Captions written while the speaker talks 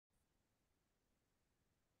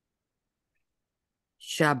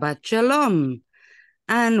Shabbat Shalom,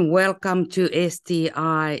 and welcome to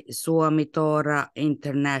STI Suomi Torah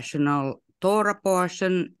International Torah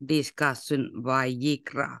portion discussion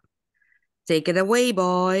Vayikra. Take it away,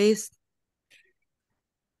 boys.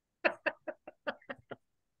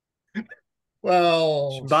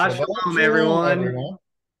 Well, Shabbat Shalom, everyone.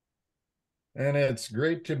 And it's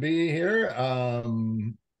great to be here.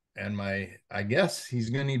 And I guess he's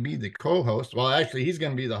going to be the co-host. Well, actually, he's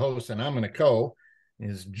going to be the host, and I'm going to co.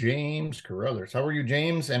 Is James Carruthers. How are you,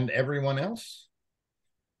 James, and everyone else?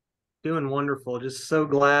 Doing wonderful. Just so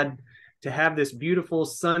glad to have this beautiful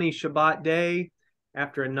sunny Shabbat day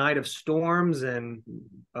after a night of storms. And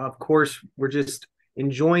of course, we're just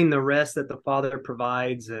enjoying the rest that the Father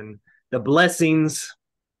provides and the blessings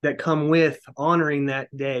that come with honoring that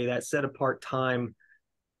day, that set apart time.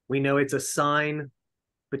 We know it's a sign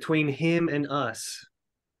between him and us,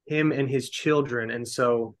 him and his children. And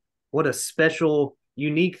so what a special,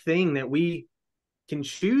 unique thing that we can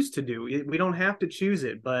choose to do. We don't have to choose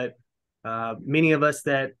it, but many of us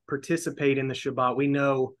that participate in the Shabbat, we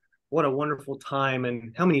know what a wonderful time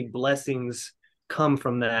and how many blessings come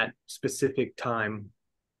from that specific time.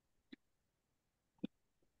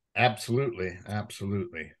 Absolutely.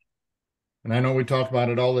 And I know we talk about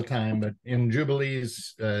it all the time, but in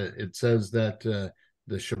Jubilees, it says that the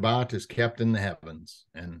Shabbat is kept in the heavens.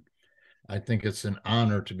 And I think it's an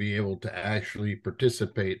honor to be able to actually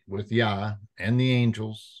participate with Yah and the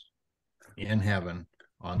angels in heaven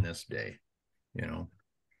on this day, you know.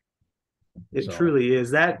 It truly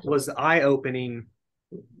is. That was eye-opening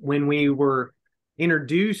when we were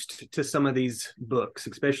introduced to some of these books,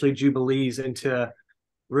 especially Jubilees, and to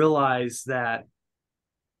realize that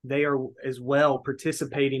they are as well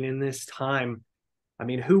participating in this time. I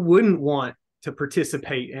mean, who wouldn't want to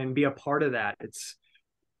participate and be a part of that?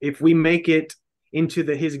 If we make it into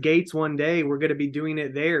his gates one day, we're going to be doing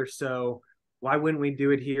it there. So why wouldn't we do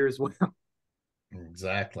it here as well?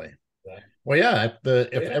 Exactly. Well, yeah,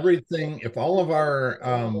 if all of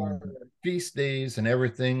our feast days and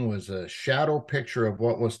everything was a shadow picture of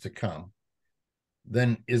what was to come,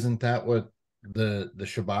 then isn't that what the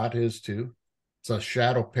Shabbat is too? It's a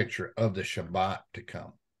shadow picture of the Shabbat to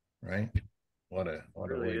come, right? What a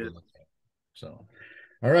way to look at it. So,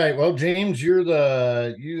 all right. Well, James,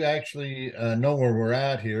 you actually know where we're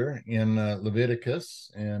at here in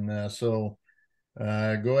Leviticus, and so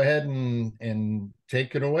go ahead and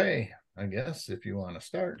take it away, I guess, if you want to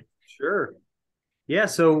start. Sure. Yeah.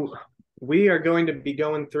 So we are going to be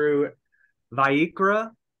going through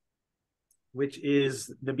Vayikra, which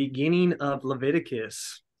is the beginning of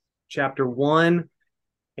Leviticus, chapter 1,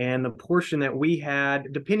 and the portion that we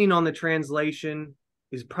had, depending on the translation,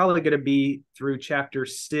 is probably going to be through chapter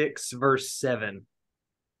 6, verse 7.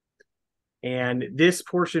 And this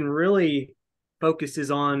portion really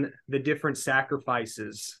focuses on the different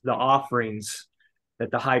sacrifices, the offerings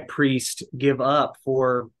that the high priest give up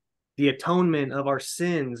for the atonement of our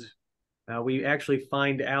sins. We actually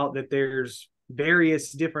find out that there's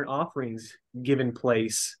various different offerings given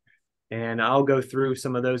place, and I'll go through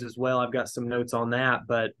some of those as well. I've got some notes on that,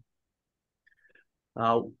 but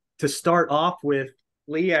to start off with,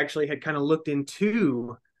 Lee actually had kind of looked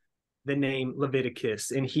into the name Leviticus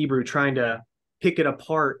in Hebrew, trying to pick it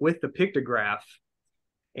apart with the pictograph.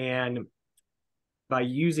 And by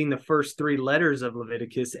using the first three letters of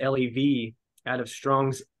Leviticus, LEV, out of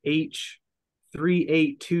Strong's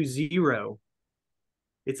H3820,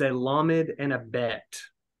 it's a lamed and a bet.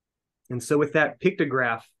 And so with that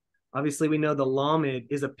pictograph, obviously we know the lamed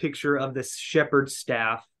is a picture of the shepherd's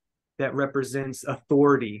staff that represents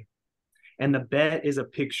authority. And the bet is a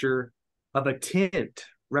picture of a tent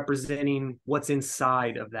representing what's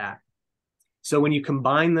inside of that. So when you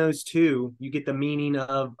combine those two, you get the meaning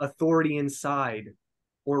of authority inside,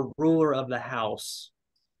 or ruler of the house.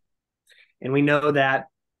 And we know that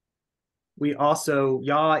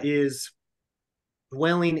Yah is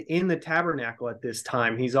dwelling in the tabernacle at this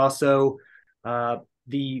time. He's also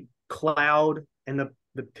the cloud and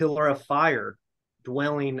the pillar of fire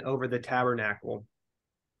dwelling over the tabernacle.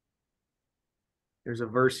 There's a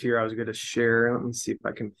verse here I was going to share. Let me see if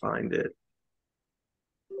I can find it.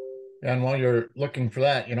 And while you're looking for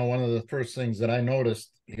that, you know, one of the first things that I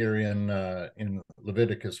noticed here in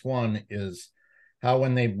Leviticus 1 is how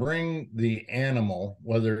when they bring the animal,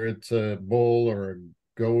 whether it's a bull or a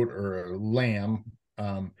goat or a lamb,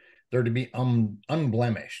 they're to be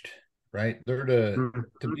unblemished, right? They're to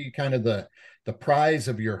be kind of the prize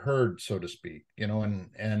of your herd, so to speak, you know.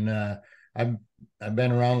 And I've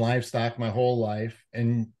been around livestock my whole life,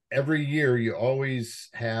 and every year you always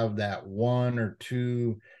have that one or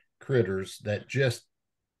two critters that just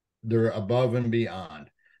they're above and beyond.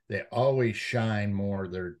 They always shine more.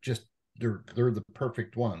 They're the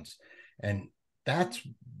perfect ones. And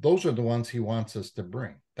those are the ones he wants us to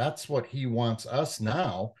bring. That's what he wants us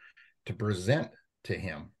now to present to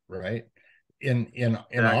him, right? In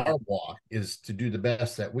our walk, is to do the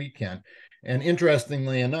best that we can. And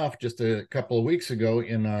interestingly enough, just a couple of weeks ago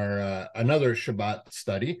in our another Shabbat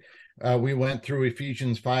study, we went through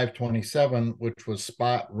Ephesians 5:27, which was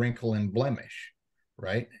spot, wrinkle, and blemish,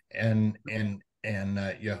 right? And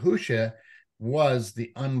Yahusha was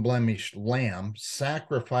the unblemished lamb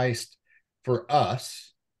sacrificed for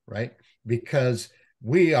us, right? Because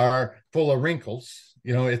we are full of wrinkles.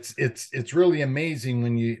 You know, it's really amazing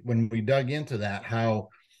when we dug into that, how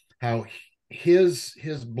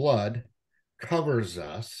his blood covers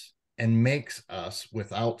us and makes us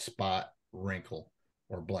without spot, wrinkle,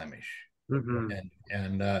 or blemish. Mm-hmm.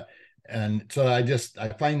 And so I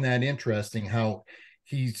find that interesting, how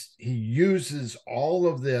he uses all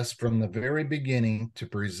of this from the very beginning to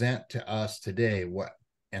present to us today what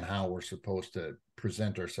and how we're supposed to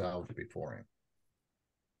present ourselves before him.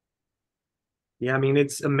 Yeah, I mean,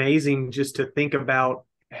 it's amazing just to think about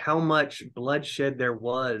how much bloodshed there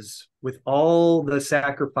was with all the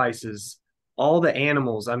sacrifices, all the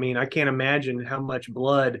animals. I mean, I can't imagine how much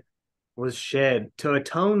blood was shed to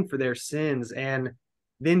atone for their sins, and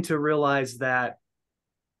then to realize that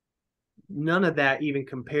none of that even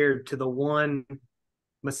compared to the one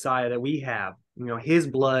Messiah that we have. You know, his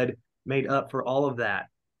blood made up for all of that.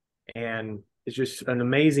 And it's just an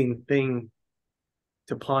amazing thing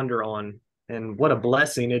to ponder on. And what a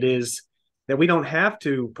blessing it is that we don't have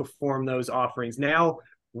to perform those offerings. Now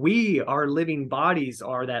our living bodies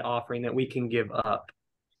are that offering that we can give up,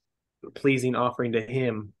 a pleasing offering to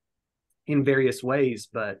him in various ways,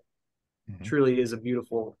 but truly is a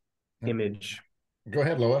beautiful image. Go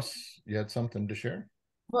ahead, Lois. You had something to share?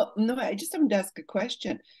 Well, no, I just wanted to ask a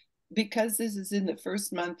question. Because this is in the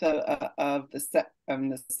first month of the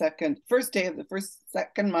second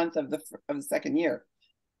month of the second year,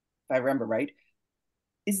 if I remember right,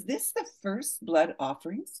 is this the first blood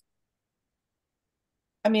offerings?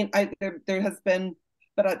 I mean, there has been,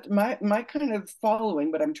 but my kind of following,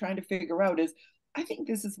 what I'm trying to figure out is, I think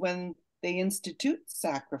this is when they institute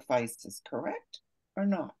sacrifices, correct or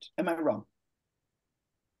not? Am I wrong?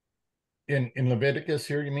 In Leviticus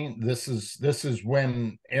here, you mean this is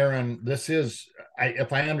when Aaron,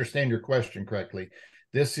 if I understand your question correctly,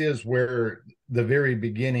 this is where the very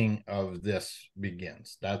beginning of this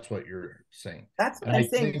begins. That's what you're saying. That's what I'm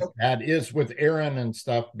saying. Think that is with Aaron and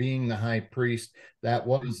stuff being the high priest. That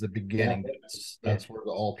was the beginning. That's where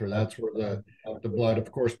the altar, that's where the blood, of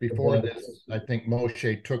course, before this, I think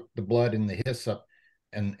Moshe took the blood in the hyssop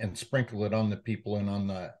and sprinkled it on the people and on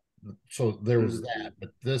the, so there was that.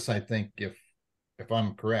 But this, I think, if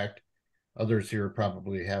I'm correct, others here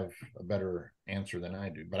probably have a better answer than I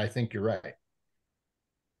do, but I think you're right.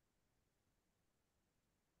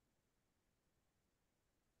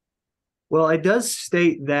 Well, it does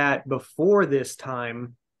state that before this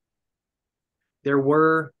time, there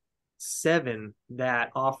were 7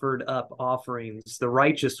 that offered up offerings, the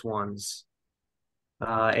righteous ones.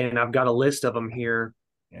 And I've got a list of them here.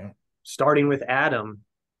 Yeah. Starting with Adam.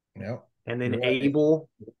 Yeah. And then Abel,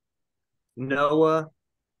 Noah,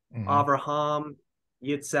 Mm-hmm. Abraham,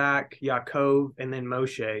 Yitzhak, Yaakov, and then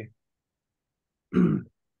Moshe.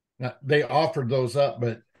 Now, they offered those up,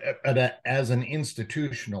 but as an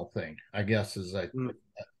institutional thing, I guess, is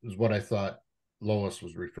what I thought Lois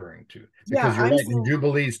was referring to. Because you're right, in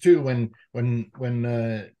Jubilees too, when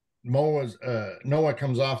Noah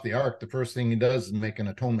comes off the ark, the first thing he does is make an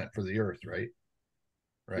atonement for the earth, right?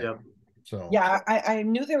 Right. Yep. So yeah, I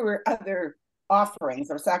knew there were other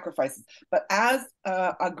offerings or sacrifices, but as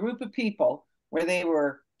a group of people where they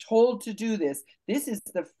were told to do this is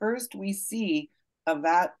the first we see of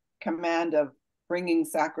that command of bringing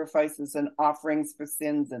sacrifices and offerings for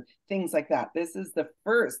sins and things like that. This is the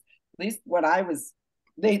first, at least what I was,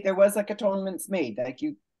 there was like atonements made, like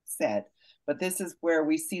you said, but this is where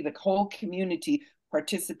we see the whole community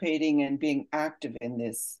participating and being active in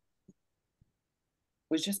this.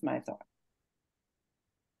 Was just my thought.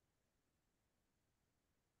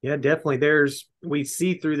 Yeah, definitely. We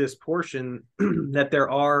see through this portion that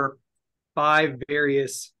there are 5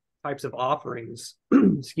 various types of offerings.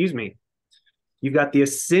 Excuse me. You've got the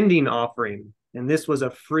ascending offering, and this was a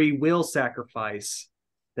free will sacrifice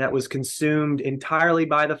that was consumed entirely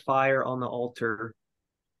by the fire on the altar.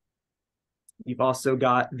 You've also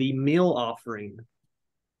got the meal offering,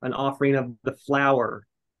 an offering of the flour.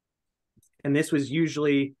 And this was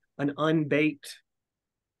usually an unbaked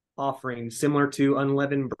offering, similar to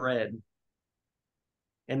unleavened bread.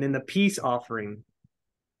 and then the peace offering.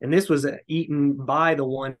 And this was eaten by the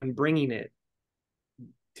one bringing it,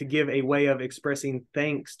 to give a way of expressing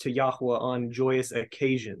thanks to Yahweh on joyous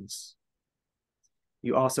occasions.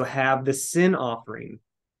 You also have the sin offering,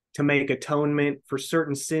 to make atonement for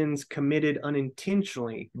certain sins committed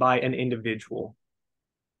unintentionally by an individual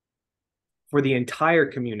for the entire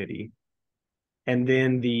community. And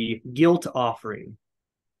then the guilt offering.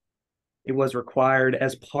 It was required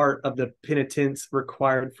as part of the penitence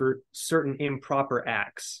required for certain improper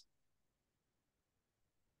acts.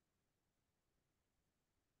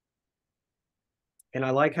 And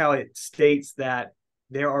I like how it states that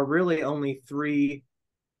there are really only 3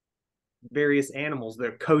 various animals.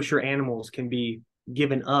 The kosher animals can be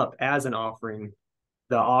given up as an offering: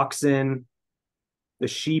 the oxen, the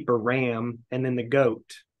sheep or ram, and then the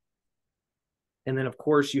goat. And then, of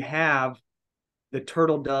course, you have the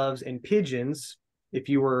turtle doves and pigeons if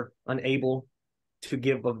you were unable to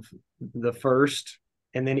give of the first.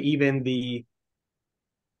 And then even the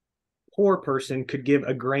poor person could give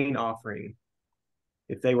a grain offering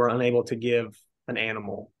if they were unable to give an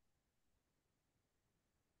animal.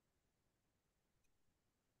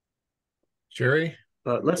 Sherry,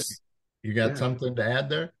 But you got something to add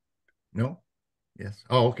there? No? Yes.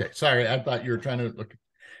 Oh, okay. Sorry. I thought you were trying to look.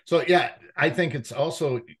 So yeah, I think it's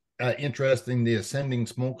also interesting. The ascending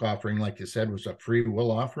smoke offering, like you said, was a free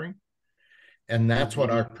will offering. And that's what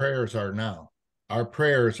our prayers are now. Our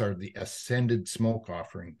prayers are the ascended smoke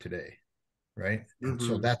offering today, right? And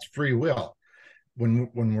so that's free will. When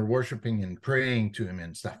we're worshiping and praying to him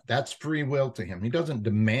and stuff, that's free will to him. He doesn't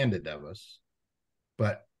demand it of us,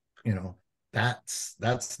 but you know, that's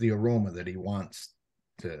the aroma that he wants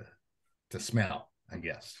to smell, I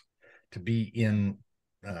guess, to be in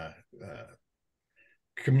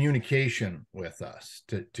communication with us,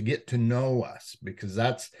 to get to know us, because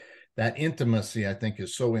that intimacy, I think,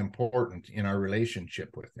 is so important in our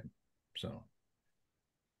relationship with him. So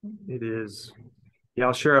it is. Yeah,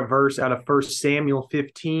 I'll share a verse out of 1 Samuel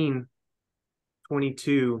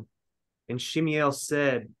 15:22. And Shemiel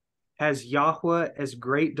said, "Has Yahweh as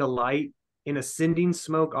great delight in ascending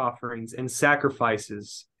smoke offerings and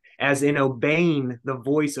sacrifices as in obeying the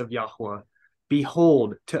voice of Yahweh?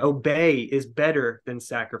 Behold, to obey is better than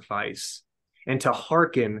sacrifice, and to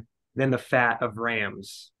hearken than the fat of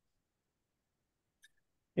rams."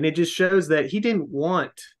 And it just shows that he didn't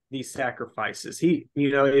want these sacrifices. He,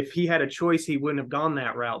 if he had a choice, he wouldn't have gone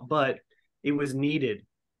that route, but it was needed.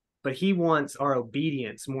 But he wants our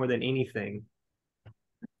obedience more than anything.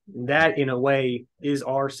 That, in a way, is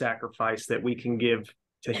our sacrifice that we can give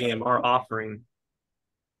to him, our offering.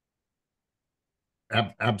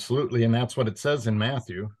 Absolutely. And that's what it says in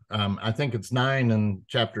Matthew. I think it's 9 and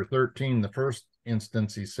chapter 13. The first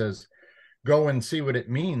instance, he says, "Go and see what it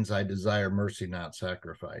means. I desire mercy, not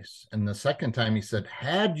sacrifice." And the second time he said,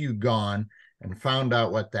 "Had you gone and found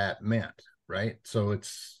out what that meant," right? So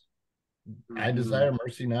it's, I desire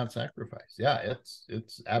mercy, not sacrifice. Yeah,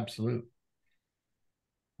 it's absolute.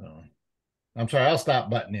 So I'm sorry, I'll stop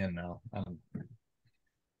butting in now.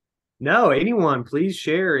 No, anyone, please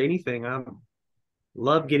share anything. I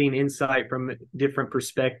love getting insight from different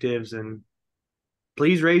perspectives, and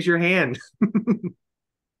please raise your hand.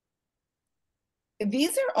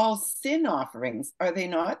 These are all sin offerings, are they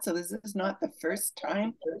not? So this is not the first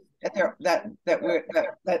time that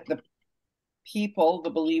the people,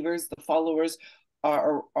 the believers, the followers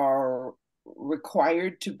are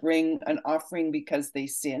required to bring an offering because they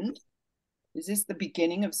sinned. Is this the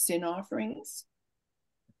beginning of sin offerings?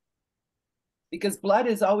 Because blood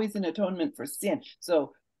is always an atonement for sin.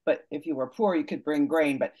 So, but if you were poor, you could bring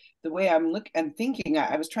grain. But the way I'm thinking,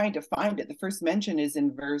 I was trying to find it. The first mention is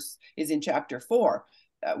in chapter 4,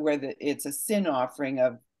 where it's a sin offering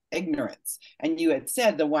of ignorance. And you had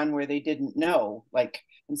said the one where they didn't know,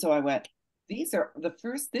 and so I went, this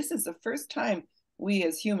is the first time we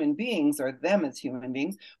as human beings, or them as human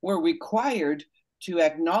beings, were required to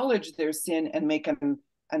acknowledge their sin and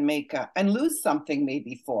and lose something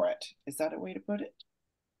maybe for it. Is that a way to put it?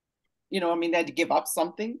 They had to give up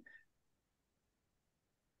something.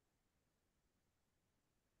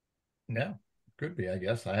 Yeah, could be, I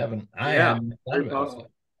guess. I haven't awesome.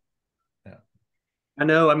 Yeah. I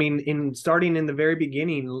know, starting in the very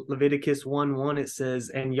beginning, Leviticus 1:1, it says,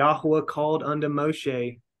 "And Yahweh called unto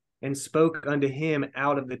Moshe and spoke unto him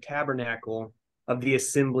out of the tabernacle of the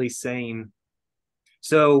assembly, saying."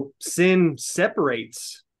 So sin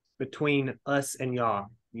separates between us and Yah.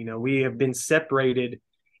 We have been separated,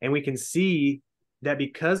 and we can see that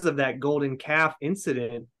because of that golden calf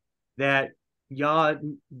incident, that Yah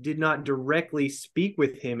did not directly speak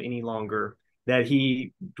with him any longer. that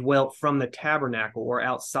he dwelt from the tabernacle or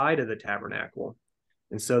outside of the tabernacle.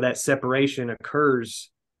 And so that separation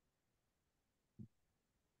occurs.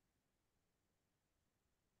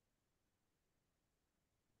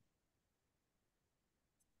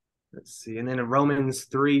 Let's see. And then in Romans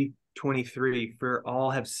 3:23, for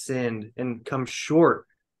all have sinned and come short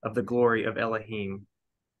of the glory of Elohim.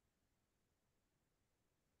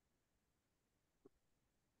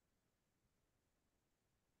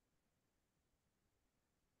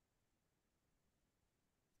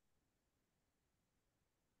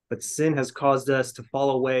 But sin has caused us to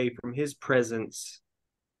fall away from his presence.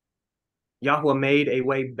 Yahweh made a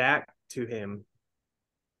way back to him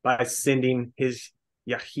by sending his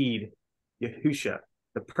Yahid, Yahusha,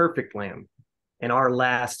 the perfect lamb, and our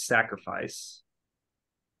last sacrifice.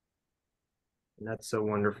 And that's so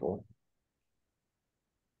wonderful.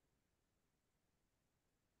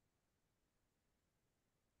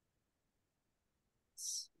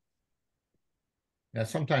 Yeah,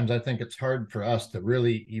 sometimes I think it's hard for us to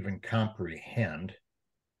really even comprehend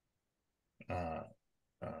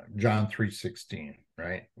John 3:16,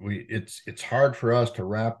 right? It's hard for us to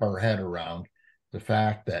wrap our head around the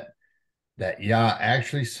fact that Yah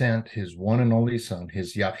actually sent his one and only son,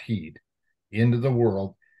 his Yahid, into the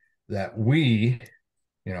world, that we,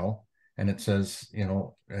 and it says,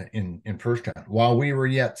 in First John, while we were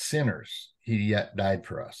yet sinners, he yet died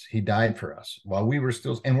for us. He died for us while we were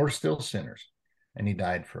still, and we're still sinners. And he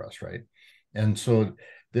died for us, right? And so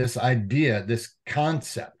this idea, this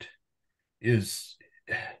concept is,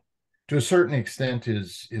 to a certain extent,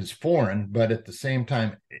 is foreign, but at the same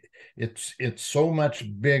time, it's so much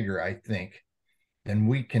bigger, I think, than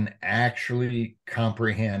we can actually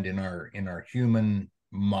comprehend in our human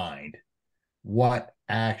mind what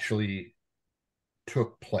actually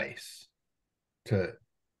took place to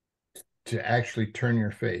actually turn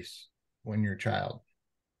your face when your child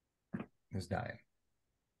is dying.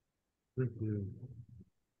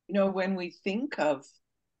 When we think of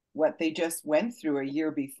what they just went through a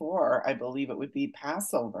year before, I believe it would be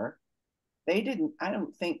Passover, I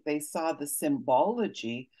don't think they saw the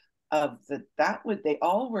symbology of they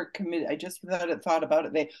all were committed. I just thought about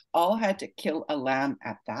it. They all had to kill a lamb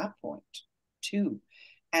at that point too.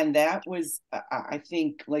 And that was, I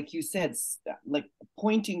think, like you said, like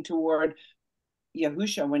pointing toward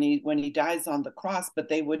Yahusha when he dies on the cross, but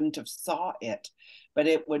they wouldn't have saw it, but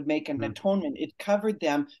it would make an atonement. It covered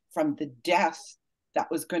them from the death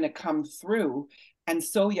that was going to come through. And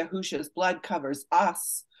so Yahusha's blood covers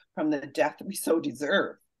us from the death we so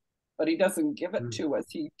deserve, but he doesn't give it to us.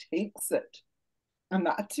 He takes it. And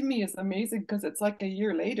that to me is amazing, because it's like a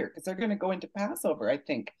year later, because they're going to go into Passover, I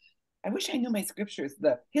think. I wish I knew my scriptures,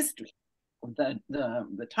 the history, the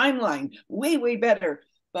timeline way, way better.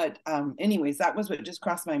 But anyways, that was what just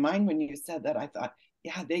crossed my mind when you said that. I thought,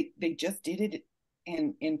 yeah, they just did it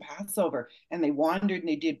in Passover, and they wandered and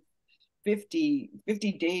they did 50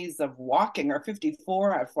 days of walking, or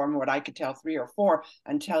 54 from what I could tell, 3 or 4,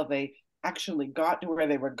 until they actually got to where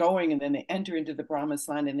they were going, and then they enter into the promised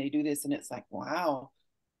land and they do this, and it's like, wow.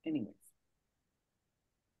 Anyways.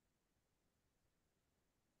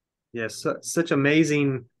 Yes, such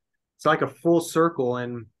amazing. It's like a full circle,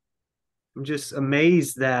 and I'm just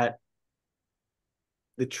amazed that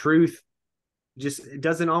the truth it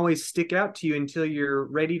doesn't always stick out to you until you're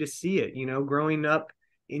ready to see it. Growing up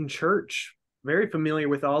in church, very familiar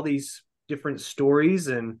with all these different stories,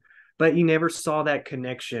 but you never saw that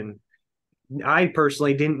connection. I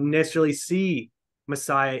personally didn't necessarily see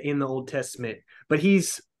Messiah in the Old Testament, but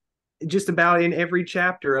he's just about in every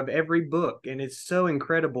chapter of every book, and it's so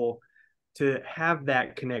incredible to have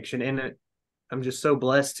that connection. And I'm just so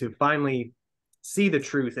blessed to finally see the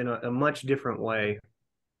truth in a much different way.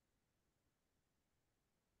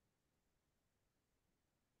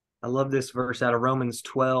 I love this verse out of Romans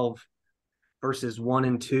 12, verses 1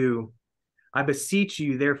 and 2. I beseech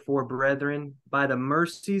you, therefore, brethren, by the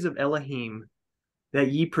mercies of Elohim,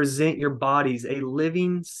 that ye present your bodies a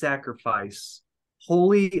living sacrifice,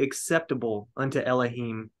 wholly acceptable unto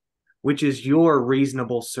Elohim, which is your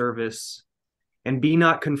reasonable service. And be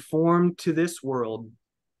not conformed to this world,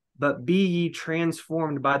 but be ye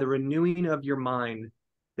transformed by the renewing of your mind,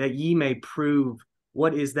 that ye may prove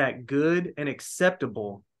what is that good and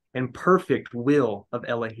acceptable and perfect will of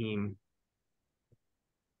Elohim.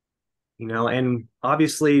 And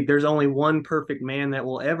obviously there's only one perfect man that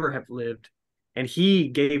will ever have lived, and he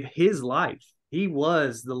gave his life. He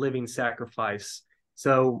was the living sacrifice.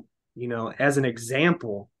 So, as an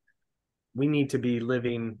example, we need to be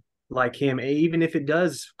living like him. Even if it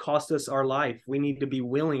does cost us our life, we need to be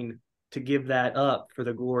willing to give that up for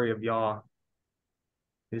the glory of Yah.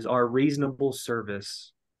 is our reasonable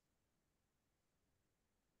service.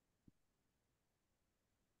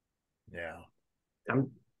 Yeah.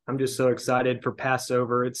 I'm just so excited for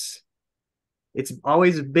Passover. It's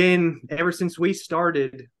always been, ever since we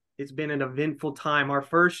started, it's been an eventful time. Our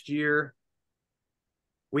first year,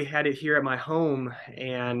 we had it here at my home,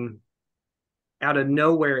 and out of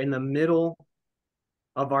nowhere, in the middle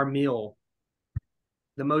of our meal,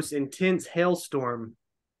 the most intense hailstorm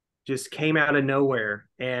just came out of nowhere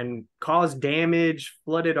and caused damage,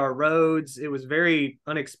 flooded our roads. It was very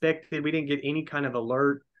unexpected. We didn't get any kind of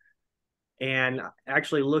alert. And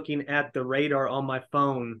actually looking at the radar on my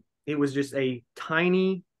phone, it was just a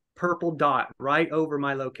tiny purple dot right over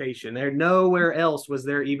my location. There, nowhere else was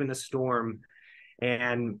there even a storm.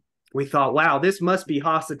 And we thought, wow, this must be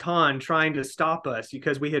Hasatan trying to stop us,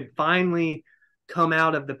 because we had finally come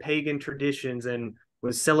out of the pagan traditions and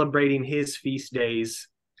was celebrating his feast days.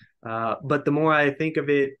 But the more I think of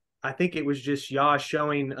it, I think it was just Yah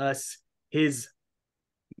showing us his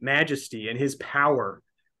majesty and his power,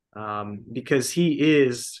 because he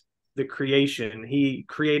is the creation. He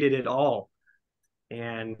created it all.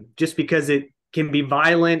 And just because it can be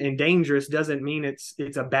violent and dangerous doesn't mean it's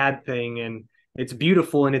a bad thing. And it's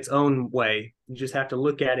beautiful in its own way. You just have to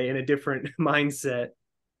look at it in a different mindset.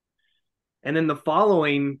 And then the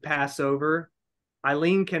following Passover,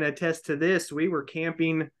 Eileen can attest to this. We were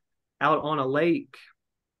camping out on a lake,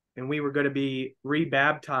 and we were going to be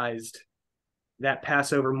rebaptized that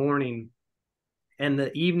Passover morning. And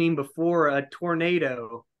the evening before, a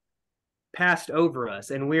tornado passed over us,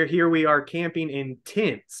 and we are camping in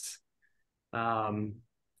tents. And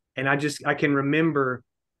I can remember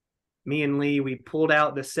me and Lee, we pulled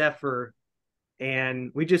out the Sefer and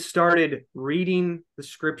we just started reading the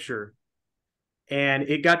scripture. And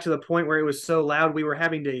it got to the point where it was so loud, we were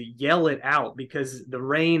having to yell it out because the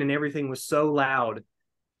rain and everything was so loud.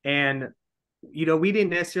 And, we didn't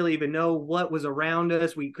necessarily even know what was around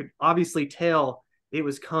us. We could obviously tell it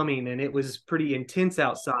was coming, and it was pretty intense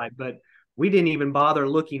outside, but we didn't even bother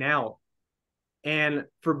looking out. And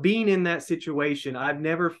for being in that situation, I've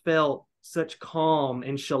never felt such calm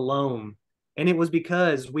and shalom. And it was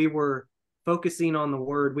because we were focusing on the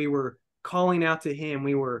word. We were calling out to him.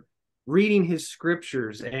 We were reading his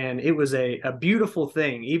scriptures. And it was a beautiful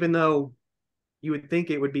thing, even though you would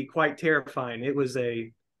think it would be quite terrifying. It was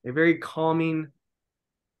a very calming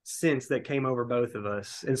sense that came over both of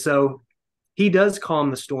us. And so he does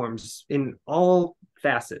calm the storms in all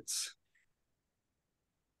facets.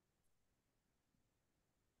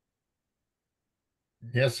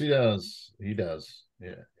 Yes, he does. He does.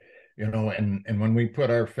 Yeah. And when we put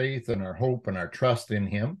our faith and our hope and our trust in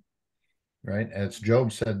him, right? As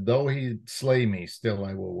Job said, though he slay me, still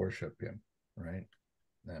I will worship him. Right.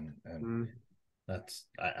 And that's,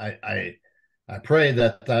 I pray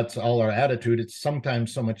that that's all our attitude. It's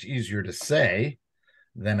sometimes so much easier to say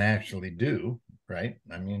than actually do. Right.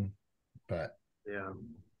 I mean, but yeah.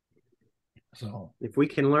 So if we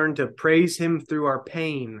can learn to praise him through our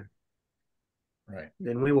pain, right,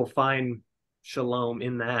 then we will find shalom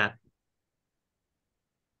in that.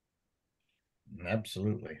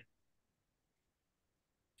 Absolutely.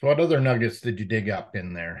 So what other nuggets did you dig up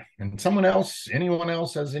in there? And anyone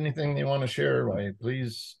else has anything they want to share?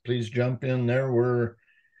 Please jump in there. We're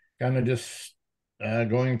kind of just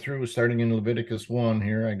going through, starting in Leviticus 1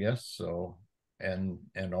 here, I guess. So, and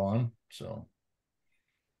on. So.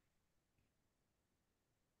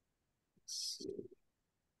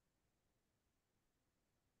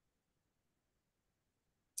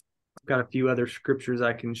 I've got a few other scriptures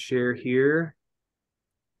I can share here.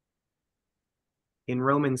 In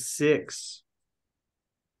Romans 6.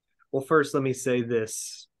 Well, first, let me say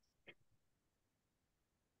this.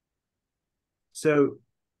 So,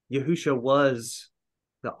 Yahusha was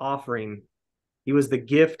the offering. He was the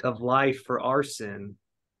gift of life for our sin.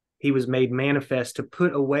 He was made manifest to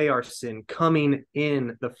put away our sin, coming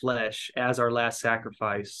in the flesh as our last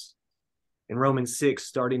sacrifice. In Romans 6,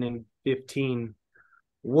 starting in 15,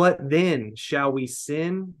 what then? Shall we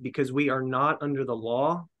sin because we are not under the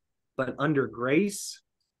law, but under grace?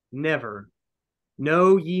 Never.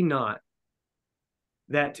 Know ye not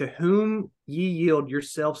that to whom ye yield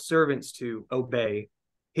yourselves servants to obey,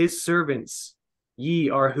 his servants ye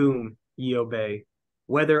are whom ye obey,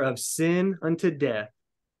 whether of sin unto death,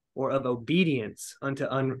 or of obedience unto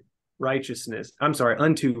righteousness.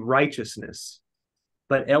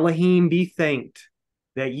 But Elohim be thanked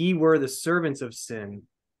that ye were the servants of sin,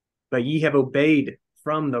 but ye have obeyed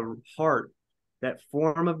from the heart that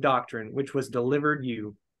form of doctrine which was delivered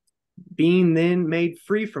you. Being then made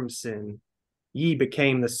free from sin, ye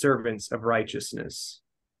became the servants of righteousness.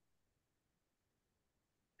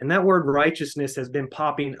 And that word righteousness has been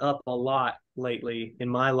popping up a lot lately in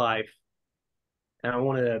my life. And I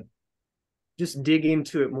want to just dig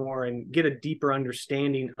into it more and get a deeper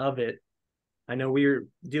understanding of it. I know we're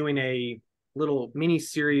doing a little mini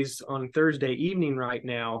series on Thursday evening right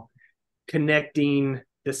now, connecting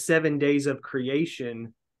the 7 days of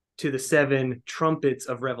creation to the 7 trumpets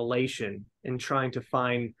of Revelation and trying to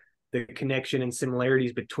find the connection and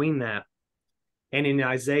similarities between that. And in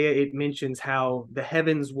Isaiah, it mentions how the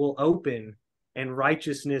heavens will open and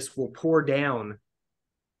righteousness will pour down,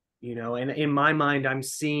 and in my mind, I'm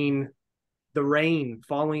seeing the rain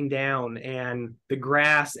falling down and the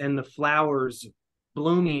grass and the flowers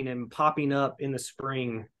blooming and popping up in the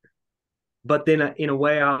spring. But then in a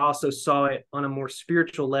way, I also saw it on a more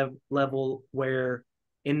spiritual level where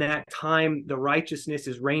in that time, the righteousness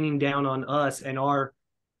is raining down on us, and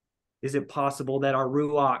is it possible that our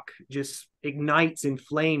ruach just ignites in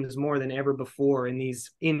flames more than ever before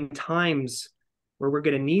in times where we're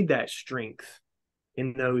going to need that strength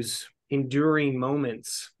in those enduring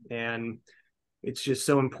moments. And it's just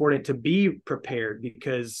so important to be prepared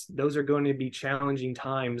because those are going to be challenging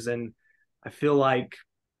times. And I feel like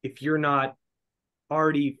if you're not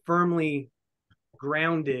already firmly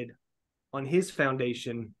grounded on his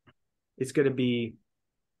foundation, it's going to be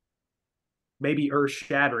maybe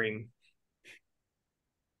earth-shattering.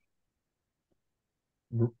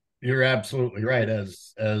 You're absolutely right.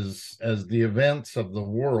 As the events of the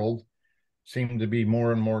world seem to be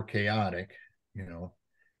more and more chaotic,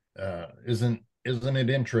 isn't it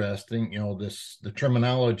interesting? The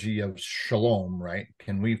terminology of shalom, right?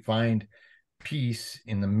 Can we find peace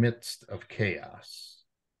in the midst of chaos,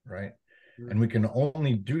 right? And we can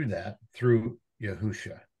only do that through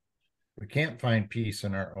Yahusha. We can't find peace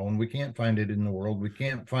on our own. We can't find it in the world. We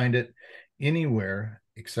can't find it anywhere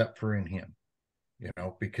except for in him,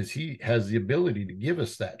 because he has the ability to give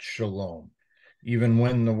us that shalom, even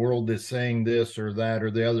when the world is saying this or that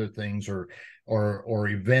or the other things, or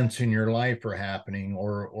events in your life are happening,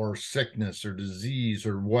 or sickness or disease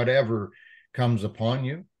or whatever comes upon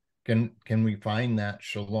you. Can we find that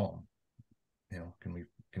shalom?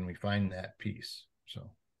 Can we find that peace?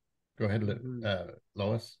 So go ahead,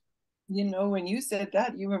 Lois. When you said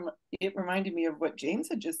that, it reminded me of what James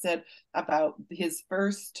had just said about his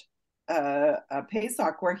first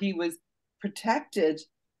Pesach, where he was protected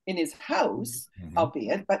in his house,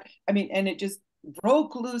 albeit, but and it just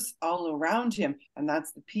broke loose all around him. And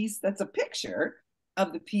that's the peace. That's a picture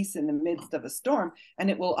of the peace in the midst of a storm. And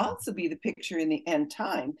it will also be the picture in the end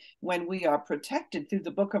time when we are protected through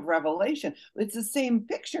the book of Revelation. It's the same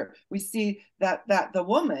picture. We see that the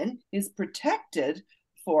woman is protected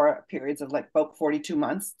for periods of like about 42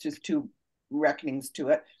 months, just 2 reckonings to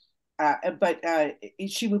it. But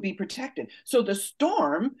she would be protected. So the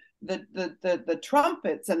storm, the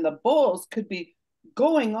trumpets and the bowls could be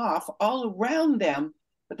going off all around them,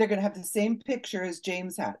 but they're going to have the same picture as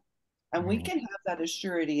James had. And we can have that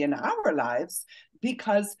assurity in our lives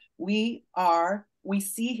because we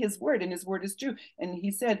see his word, and his word is true. And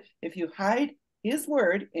he said, if you hide his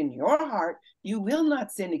word in your heart, you will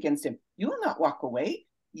not sin against him. You will not walk away.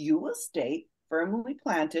 You will stay firmly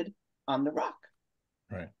planted on the rock.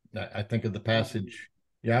 Right. I think of the passage,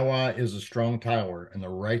 Yahweh is a strong tower, and the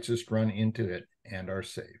righteous run into it and are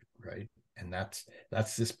saved, right? And that's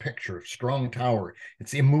this picture of strong tower.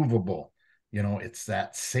 It's immovable. It's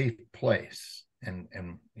that safe place. And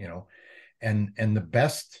the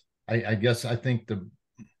best, I guess, I think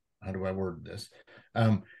how do I word this?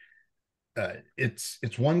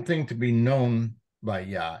 It's one thing to be known by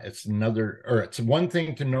Yah. It's one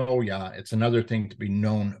thing to know Yah. It's another thing to be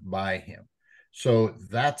known by him. So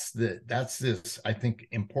that's this, I think,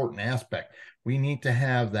 important aspect. We need to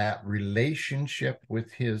have that relationship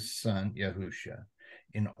with his son, Yahusha,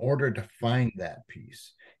 in order to find that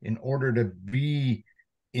peace, in order to be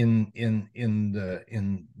in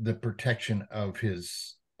the protection of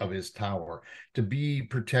his tower, to be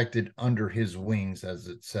protected under his wings, as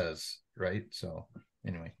it says, right? So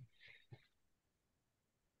anyway.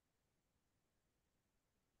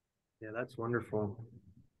 Yeah, that's wonderful.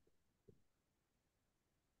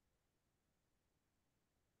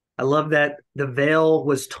 I love that the veil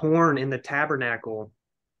was torn in the tabernacle,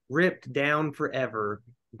 ripped down forever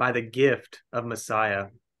by the gift of Messiah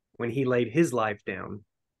when he laid his life down.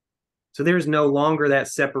 So there's no longer that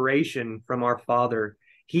separation from our Father.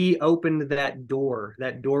 He opened that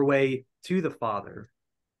doorway to the Father.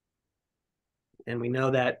 And we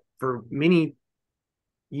know that for many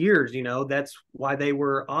years, that's why they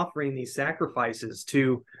were offering these sacrifices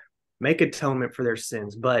to make atonement for their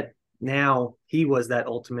sins. But now he was that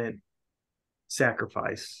ultimate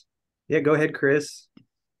sacrifice. Yeah, go ahead, Chris.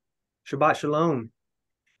 Shabbat Shalom.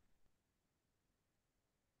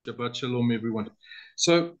 Shabbat Shalom, everyone.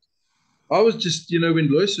 So I was just,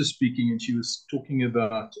 when Lois was speaking and she was talking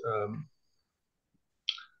about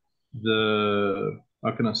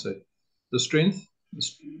how can I say, the strength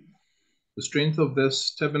of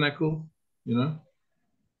this tabernacle,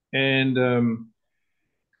 and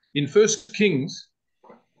in First Kings,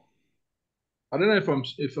 I don't know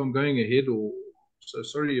if I'm going ahead or so.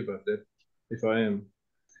 Sorry about that if I am.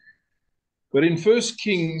 But in First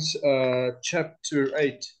Kings chapter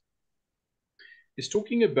 8, it's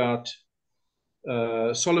talking about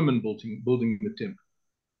Solomon building the temple.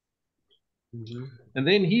 Mm-hmm. And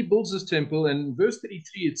then he builds his temple, and in verse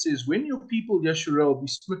 33 it says, when your people Yasharel be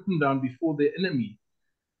smitten down before their enemy,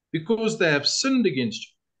 because they have sinned against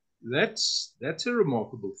you. That's a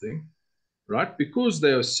remarkable thing, right? Because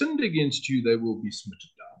they have sinned against you, they will be smitten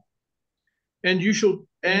down. And you shall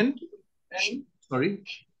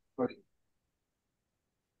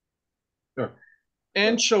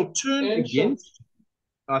and shall turn against.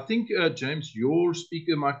 I think James, your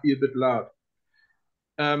speaker might be a bit loud.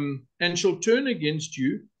 And shall turn against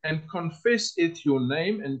you and confess your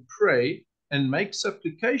name and pray and make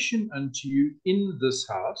supplication unto you in this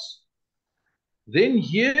house. Then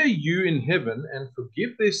hear you in heaven and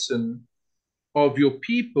forgive their sin of your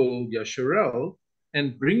people Yasharel,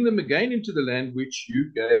 and bring them again into the land which you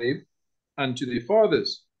gave unto their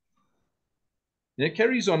fathers. And it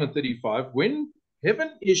carries on at 35. When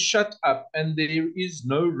heaven is shut up and there is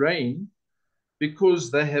no rain,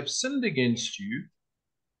 because they have sinned against you,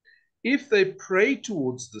 if they pray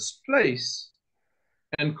towards this place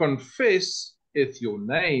and confess your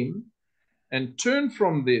name and turn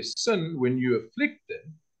from their sin when you afflict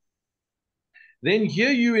them, then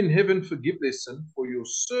hear you in heaven, forgive their sin for your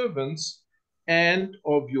servants and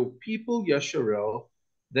of your people Yasharel,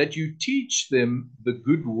 that you teach them the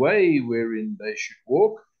good way wherein they should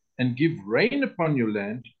walk, and give rain upon your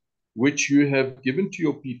land, which you have given to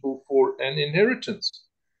your people for an inheritance.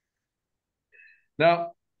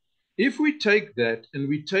 Now, if we take that and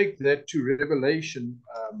we take that to Revelation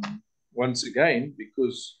once again,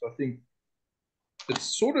 because I think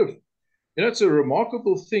it's sort of, it's a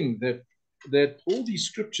remarkable thing that all these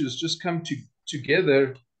scriptures just come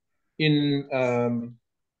together in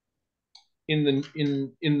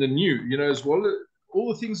the new, as well as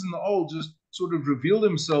all the things in the old just sort of reveal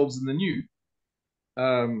themselves in the new,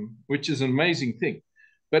 which is an amazing thing.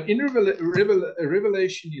 But in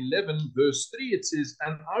Revelation 11, verse 3, it says,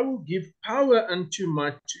 and I will give power unto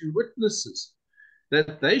my 2 witnesses,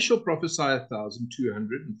 that they shall prophesy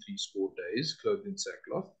 1,260 days, clothed in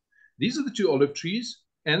sackcloth. These are the 2 olive trees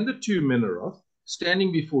and the 2 menorah,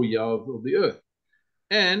 standing before Yahweh of the earth.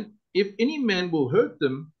 And if any man will hurt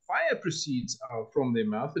them, fire proceeds out from their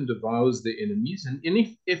mouth and devours their enemies. And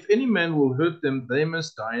if any man will hurt them, they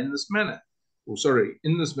must die in this manner.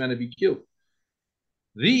 In this manner be killed.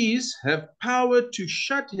 These have power to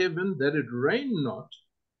shut heaven that it rain not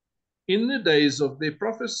in the days of their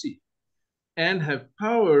prophecy, and have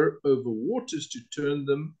power over waters to turn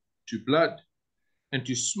them to blood, and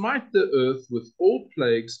to smite the earth with all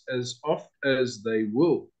plagues as oft as they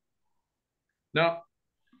will. Now,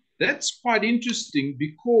 that's quite interesting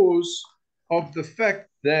because of the fact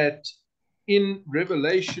that in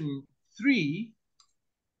Revelation 3,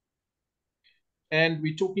 and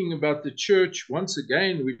we're talking about the church once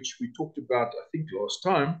again, which we talked about, I think, last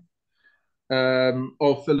time,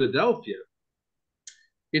 of Philadelphia.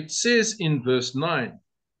 It says in verse 9,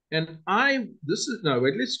 let's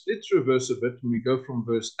reverse a bit and we go from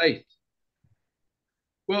verse 8.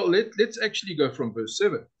 Well, let's actually go from verse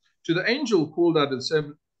 7. To the angel called out of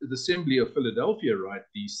the assembly of Philadelphia, write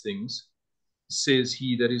these things, says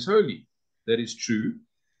he that is holy, that is true,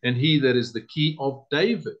 and he that is the key of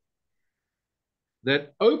David,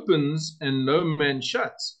 that opens and no man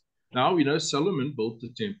shuts. Now, we know Solomon built the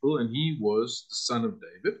temple and he was the son of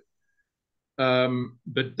David.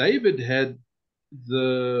 But David had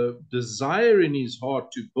the desire in his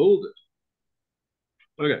heart to build it.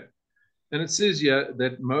 Okay. And it says here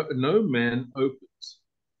that no man opens.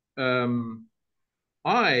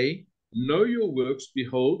 I know your works.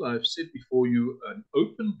 Behold, I have set before you an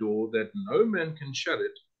open door that no man can shut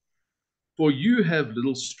it. For you have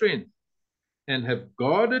little strength, and have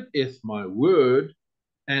guarded my word,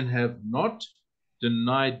 and have not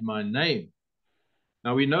denied my name.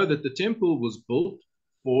 Now we know that the temple was built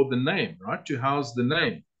for the name, right? To house the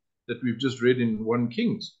name that we've just read in 1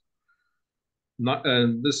 Kings.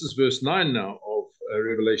 And this is verse 9 now of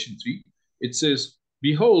Revelation 3. It says,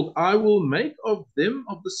 behold, I will make of them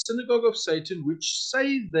of the synagogue of Satan, which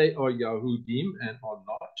say they are Yahudim and are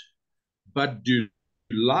not, but do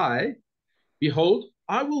lie, behold,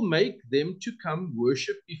 I will make them to come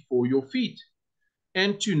worship before your feet,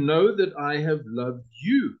 and to know that I have loved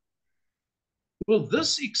you. Well,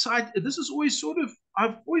 this is always sort of,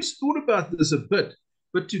 I've always thought about this a bit,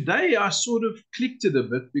 but today I sort of clicked it a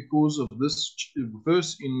bit because of this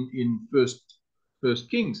verse in First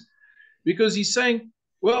Kings, because he's saying,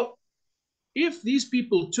 well, if these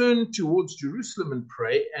people turn towards Jerusalem and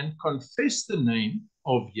pray and confess the name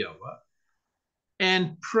of Yahweh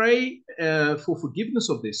and pray for forgiveness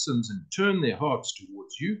of their sins and turn their hearts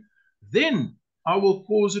towards you, then I will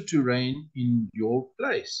cause it to rain in your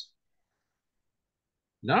place.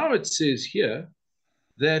 Now it says here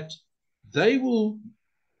that I will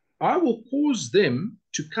cause them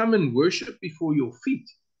to come and worship before your feet.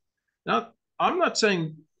 Now, I'm not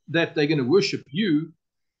saying that they're going to worship you,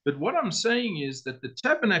 but what I'm saying is that the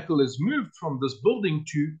tabernacle is moved from this building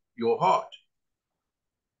to your heart.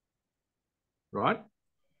 Right?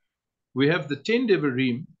 We have the 10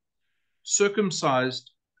 Devarim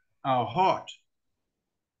circumcised our heart.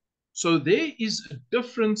 So there is a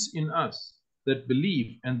difference in us that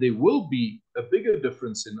believe, and there will be a bigger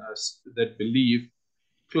difference in us that believe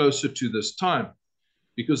closer to this time,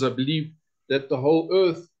 because I believe that the whole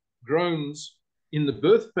earth groans in the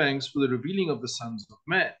birth pangs for the revealing of the sons of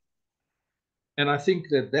man. And I think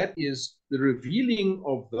that that is the revealing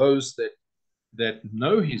of those that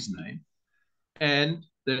know his name and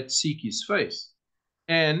that seek his face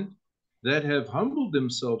and that have humbled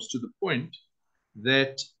themselves to the point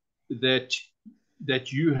that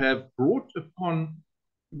you have brought upon,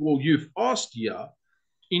 well, you've asked Yah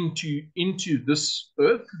into this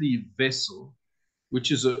earthly vessel,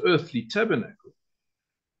 which is an earthly tabernacle,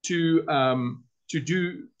 to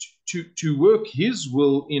work his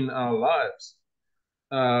will in our lives.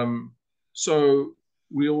 So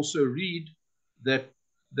we also read that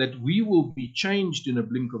we will be changed in a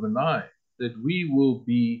blink of an eye, that we will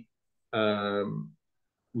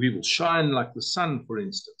shine like the sun, for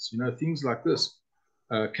instance, things like this.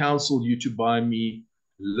 Counsel you to buy me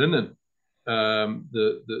linen,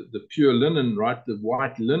 the pure linen, right? The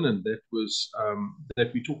white linen that was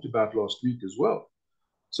that we talked about last week as well.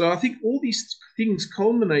 So I think all these things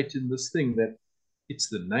culminate in this thing, that it's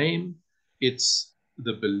the name, it's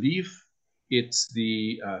the belief, it's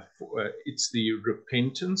the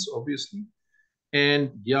repentance, obviously,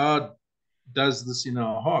 and Yah does this in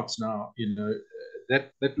our hearts. Now,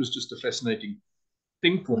 that was just a fascinating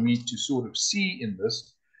thing for me to sort of see in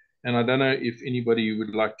this, and I don't know if anybody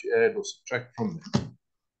would like to add or subtract from that.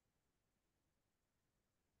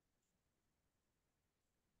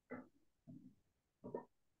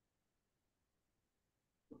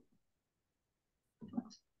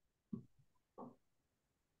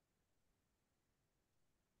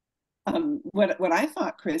 What I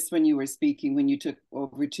thought, Chris, when you were speaking, when you took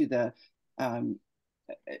over to the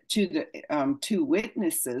two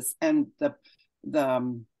witnesses and the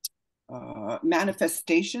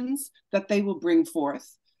manifestations that they will bring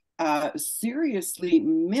forth, seriously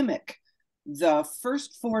mimic the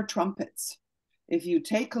first 4 trumpets. If you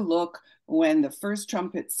take a look, when the first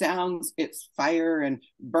trumpet sounds, it's fire and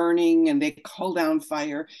burning, and they call down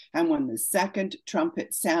fire. And when the second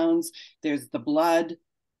trumpet sounds, there's the blood.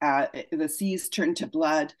 The seas turn to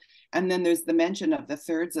blood. And then there's the mention of the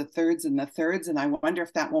thirds, and the thirds. And I wonder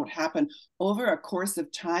if that won't happen over a course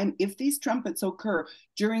of time. If these trumpets occur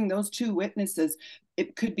during those 2 witnesses,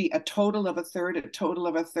 it could be a total of a third.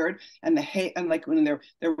 And like when there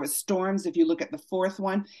were storms, if you look at the 4th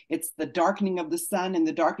one, it's the darkening of the sun, and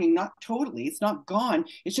the darkening, not totally, it's not gone.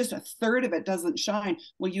 It's just a third of it doesn't shine.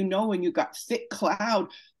 Well, when you got thick cloud,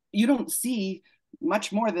 you don't see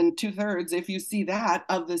much more than 2/3, if you see that,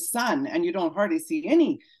 of the sun, and you don't hardly see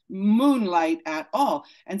any moonlight at all.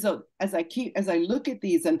 And so as I look at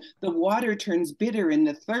these, and the water turns bitter in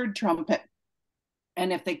the 3rd trumpet,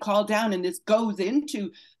 and if they call down and this goes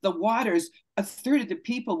into the waters, a third of the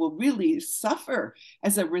people will really suffer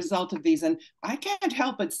as a result of these. And I can't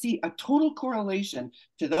help but see a total correlation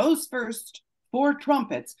to those first 4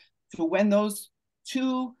 trumpets to when those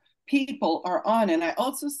 2 people are on. And I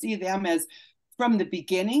also see them as from the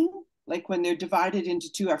beginning, like when they're divided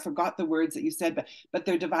into 2, I forgot the words that you said, but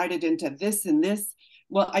they're divided into this and this.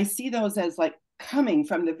 Well, I see those as like coming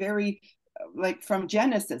from the very, like from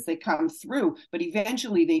Genesis, they come through, but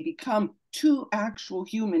eventually they become 2 actual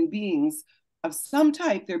human beings of some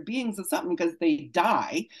type. They're beings of something because they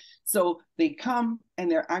die. So they come and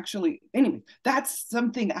they're actually, anyway, that's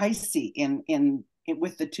something I see in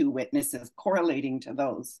with the 2 witnesses, correlating to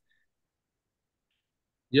those.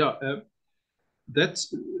 Yeah,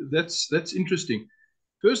 that's interesting.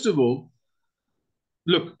 First of all,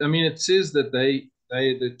 look, I mean, it says that they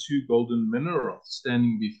they the two golden minarets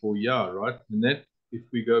standing before Yah, right? And that, if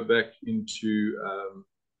we go back into,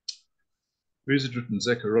 where is it written?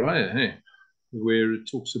 Zechariah, hey? Where it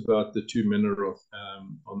talks about the two minarets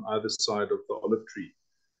on either side of the olive tree.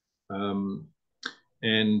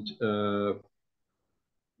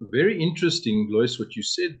 Very interesting, Lois, what you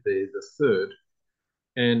said there, the third.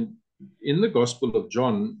 And in the Gospel of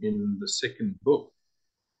John, in the second book,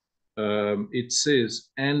 it says,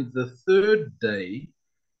 and the third day,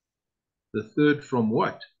 the third from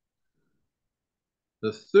what?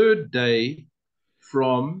 The third day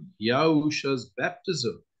from Yahusha's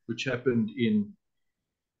baptism, which happened in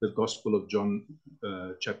the Gospel of John,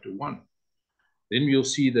 chapter 1. Then you'll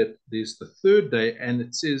see that there's the third day, and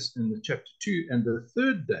it says in the chapter 2, and the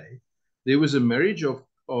third day, there was a marriage in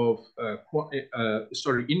Cana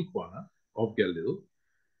of Galilee,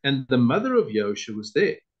 and the mother of Yahusha was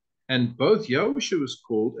there. And both Yahusha was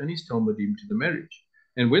called and his Talmudim to the marriage.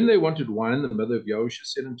 And when they wanted wine, the mother of Yahusha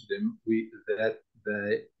said unto them, that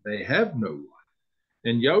they have no wine.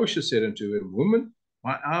 And Yahusha said unto him, woman,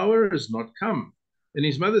 my hour is not come. And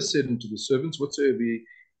his mother said unto the servants, whatsoever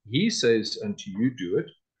he says unto you, do it.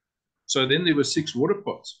 So then there were 6 water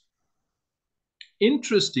pots.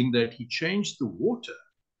 Interesting that he changed the water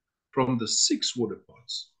from the 6 water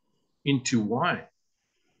pots into wine.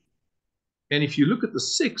 And if you look at the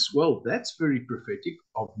 6, well, that's very prophetic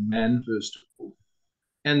of man, first of all,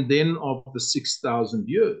 and then of the 6,000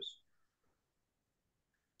 years.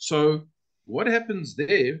 So what happens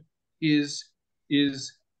there is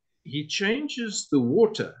he changes the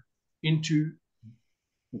water into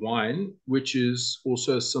wine, which is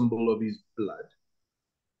also a symbol of his blood.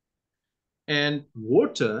 And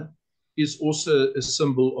water is also a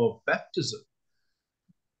symbol of baptism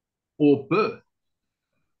or birth.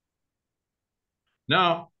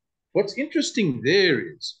 Now, what's interesting there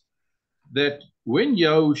is that when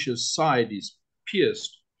Yahusha's side is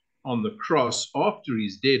pierced on the cross after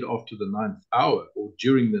he's dead, after the 9th hour, or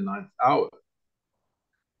during the 9th hour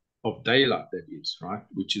of daylight, that is, right,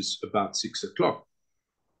 which is about 6 o'clock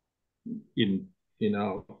in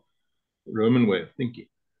our Roman way of thinking.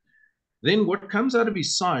 Then what comes out of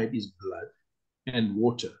his side is blood and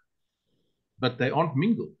water, but they aren't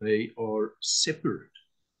mingled, they are separate,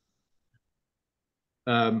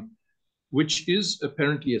 which is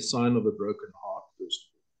apparently a sign of a broken heart, first of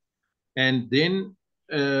all. And then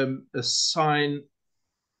a sign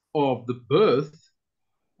of the birth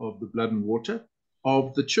of the blood and water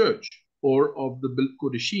of the church, or of the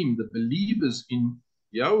Kodeshim, the believers in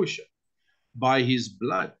Yahusha, by his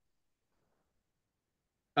blood,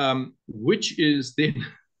 which is then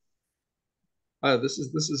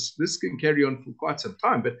this can carry on for quite some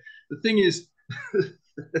time. But the thing is,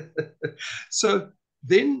 so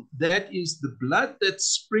then that is the blood that's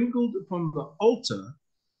sprinkled upon the altar,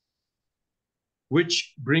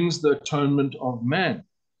 which brings the atonement of man.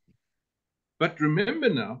 But remember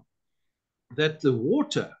now that the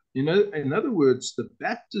water, in other words, the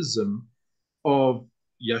baptism of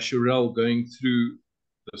Yasharel going through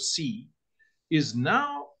the sea, is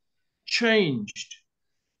now changed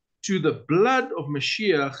to the blood of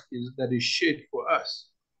Mashiach that is shed for us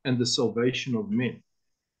and the salvation of men.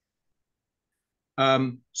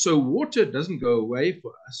 So water doesn't go away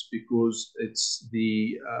for us, because it's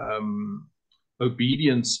the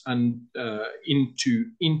obedience and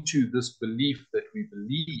into this belief that we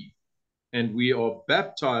believe, and we are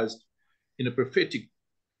baptized in a prophetic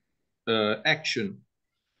action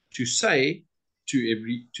to say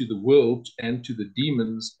to the world and to the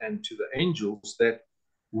demons and to the angels that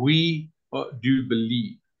we do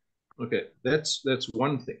believe. Okay, that's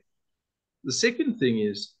one thing. The second thing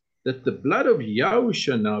is that the blood of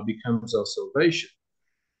Yahusha now becomes our salvation.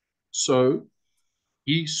 So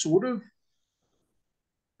he sort of,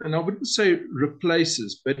 and I wouldn't say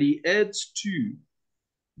replaces, but he adds to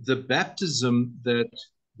the baptism that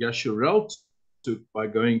Yasharel took by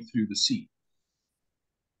going through the sea.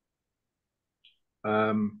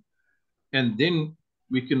 And then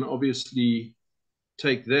we can obviously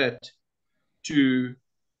take that to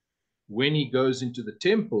when he goes into the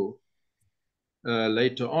temple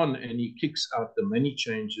later on, and he kicks out the money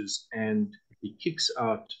changers, and he kicks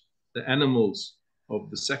out the animals of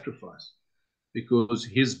the sacrifice, because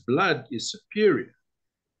his blood is superior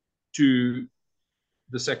to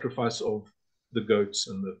the sacrifice of the goats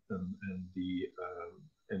and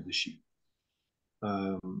the sheep.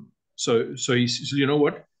 So he says, you know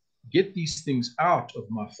what? Get these things out of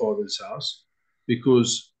my father's house,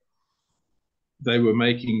 because they were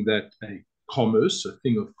making that a commerce, a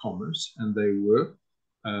thing of commerce, and they were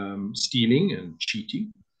stealing and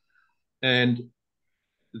cheating. And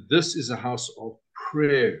this is a house of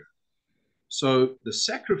prayer. So the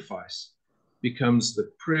sacrifice becomes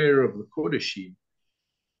the prayer of the Kodeshim,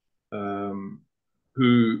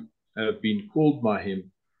 who have been called by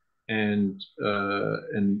him and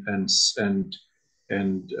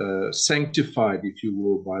sanctified, if you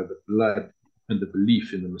will, by the blood and the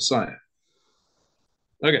belief in the Messiah.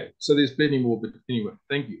 Okay, so there's plenty more, but anyway,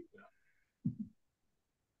 thank you.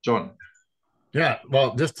 John. Yeah,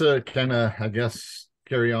 well, just to kind of, I guess,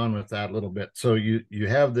 carry on with that a little bit. So you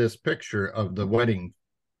have this picture of the wedding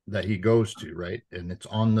that he goes to, right? And it's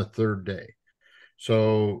on the third day.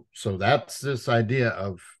 So that's this idea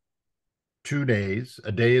of 2 days.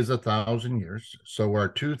 A day is 1,000 years. So our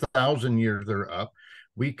 2,000 years are up.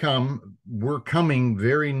 We're coming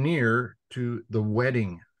very near to the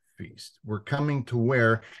wedding feast. We're coming to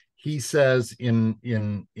where he says in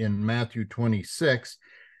Matthew 26,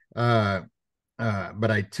 but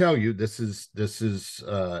I tell you, this is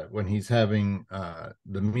when he's having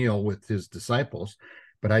the meal with his disciples.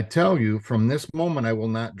 But I tell you, from this moment, I will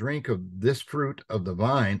not drink of this fruit of the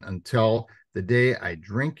vine until the day I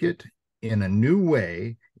drink it in a new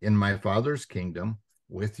way in my Father's kingdom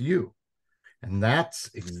with you. And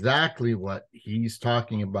that's exactly what he's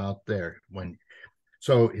talking about there.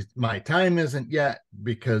 So my time isn't yet,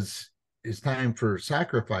 because his time for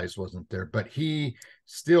sacrifice wasn't there, but he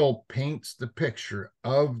still paints the picture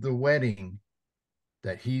of the wedding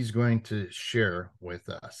that he's going to share with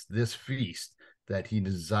us, this feast that he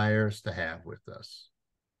desires to have with us,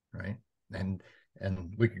 right? And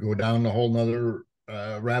we could go down a whole nother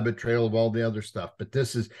rabbit trail of all the other stuff, but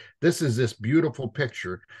this is this beautiful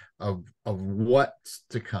picture of what's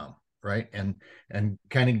to come, right? And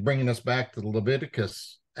kind of bringing us back to the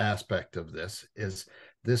Leviticus aspect of this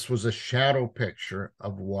was a shadow picture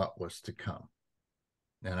of what was to come.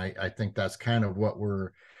 And I think that's kind of what we're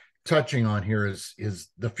touching on here is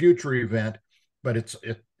the future event, but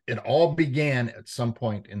it all began at some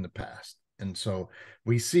point in the past. And so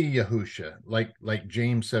we see Yahusha, like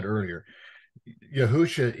James said earlier,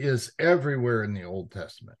 Yahusha is everywhere in the Old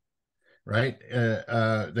Testament, right?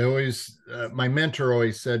 They always, my mentor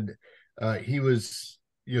always said, Yahusha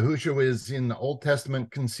is in the Old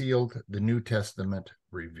Testament concealed, the New Testament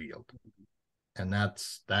revealed. And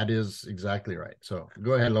that is exactly right. So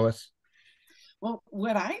go ahead, Lois. Well,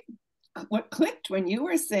 what clicked when you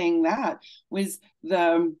were saying that was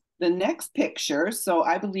the next picture. So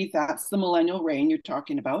I believe that's the millennial reign you're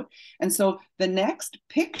talking about. And so the next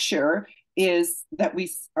picture is that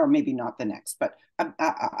or maybe not the next, but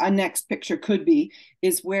a next picture could be,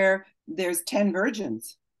 is where there's 10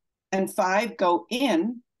 virgins and 5 go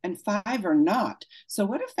in and 5 are not. So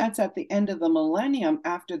what if that's at the end of the millennium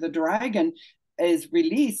after the dragon is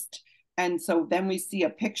released? And so then we see a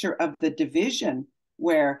picture of the division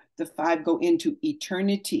where the 5 go into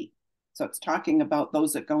eternity. So it's talking about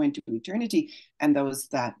those that go into eternity and those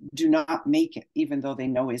that do not make it, even though they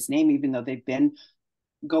know his name, even though they've been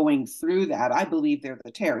going through that. I believe they're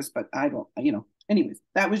the tares, but I don't, anyways,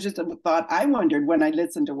 that was just a thought I wondered when I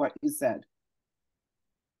listened to what you said.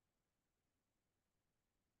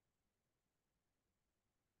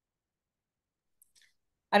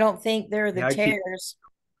 I don't think they're the tares.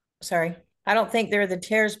 Sorry. I don't think they're the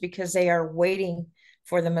tares because they are waiting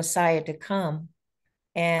for the Messiah to come.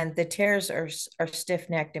 And the tares are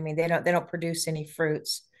stiff-necked. I mean, they don't produce any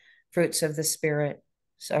fruits of the Spirit,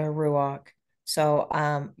 so ruach. So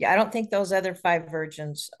yeah, I don't think those other 5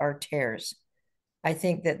 virgins are tares. I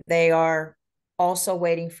think that they are also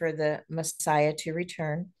waiting for the Messiah to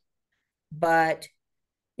return. But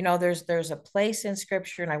there's a place in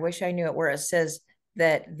Scripture, and I wish I knew it, where it says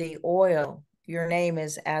that the oil, your name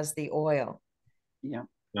is as the oil. Yeah.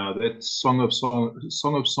 Now that's Song of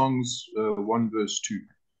Songs 1 verse 2.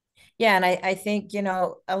 Yeah, and I think,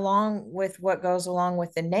 along with what goes along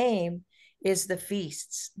with the name is the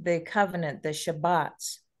feasts, the covenant, the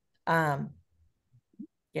Shabbats. And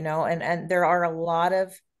there are a lot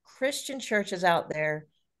of Christian churches out there.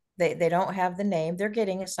 They don't have the name. They're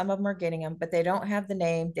getting it. Some of them are getting them, but they don't have the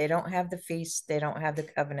name. They don't have the feast. They don't have the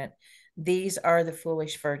covenant. These are the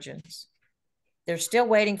foolish virgins. They're still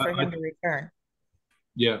waiting for him to return.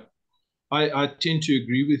 Yeah, I tend to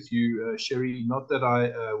agree with you, Sherry. Not that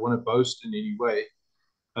I want to boast in any way,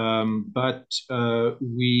 but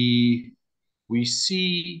we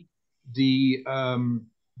see the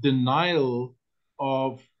denial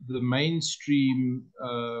of the mainstream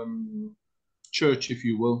church, if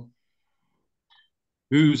you will,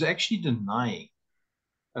 who's actually denying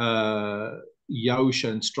Yahusha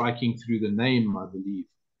and striking through the name, I believe,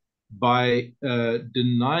 by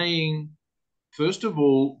denying, first of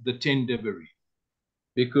all, the 10 Devarim,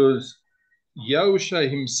 because Yahusha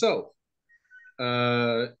himself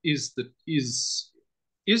is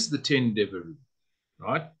the 10 Devarim,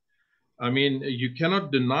 right? I mean, you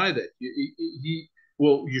cannot deny that.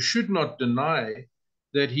 You should not deny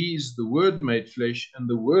that he is the Word made flesh, and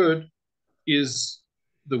the Word is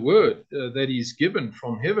the Word that he's given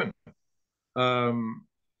from heaven.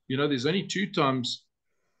 There's only 2 times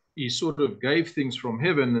he sort of gave things from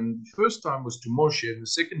heaven, and the first time was to Moshe, and the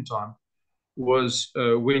second time was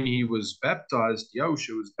when he was baptized.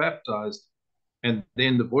 Yahushua was baptized, and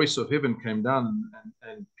then the voice of heaven came down,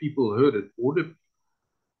 and people heard it audibly.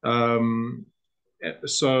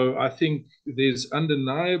 So I think there's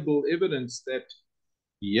undeniable evidence that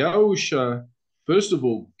Yahushua, first of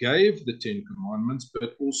all, gave the 10 Commandments,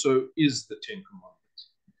 but also is the 10 Commandments.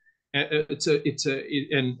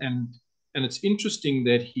 And it's interesting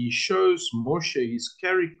that he shows Moshe his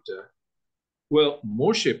character. Well,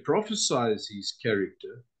 Moshe prophesies his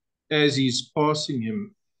character as he's passing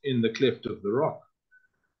him in the cleft of the rock.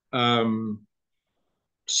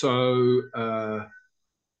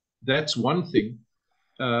 That's one thing.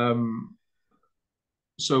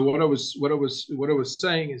 So what I was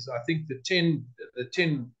saying is, I think the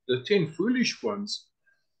 10 foolish ones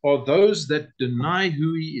are those that deny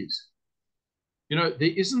who he is. There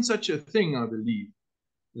isn't such a thing, I believe,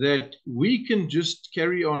 that we can just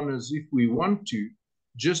carry on as if we want to,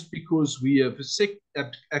 just because we have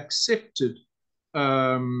accepted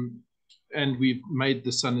and we've made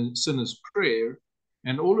the sinner's prayer,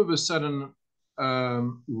 and all of a sudden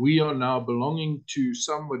we are now belonging to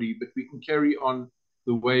somebody, but we can carry on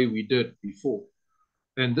the way we did before.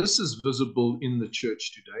 And this is visible in the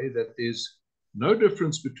church today, that there's no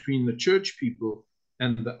difference between the church people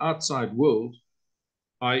and the outside world,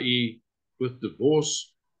 i.e. with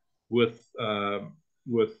divorce, with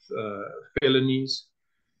felonies,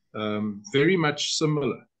 very much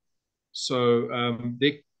similar. So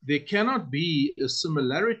there cannot be a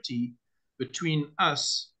similarity between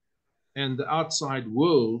us and the outside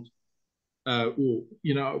world.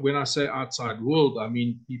 When I say outside world, I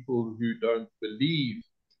mean people who don't believe.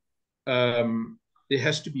 There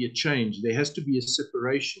has to be a change. There has to be a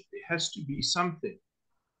separation. There has to be something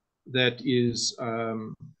that is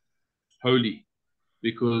holy,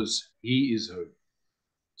 because he is holy.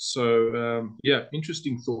 So,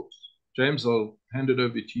 interesting thoughts. James, I'll hand it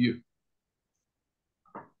over to you.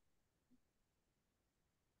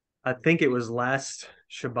 I think it was last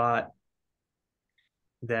Shabbat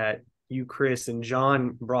that you, Chris, and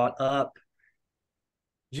John brought up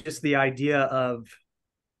just the idea of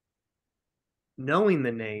knowing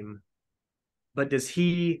the name, but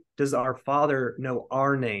does our Father know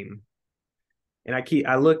our name? And I keep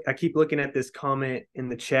looking at this comment in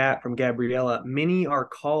the chat from Gabriella. Many are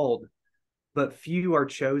called, but few are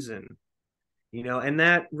chosen. And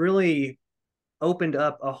that really opened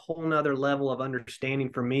up a whole nother level of understanding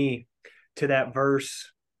for me to that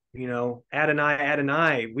verse. Adonai,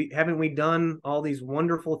 Adonai, haven't we done all these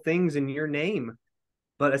wonderful things in your name?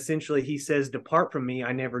 But essentially he says, depart from me,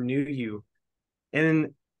 I never knew you.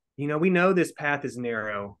 And we know this path is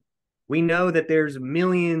narrow. We know that there's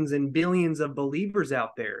millions and billions of believers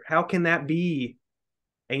out there. How can that be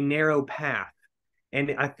a narrow path?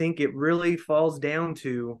 And I think it really falls down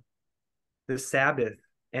to the Sabbath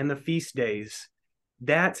and the feast days.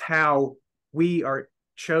 That's how we are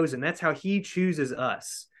chosen. That's how he chooses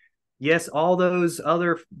us. Yes, all those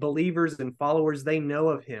other believers and followers, they know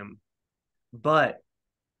of him, but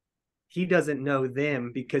he doesn't know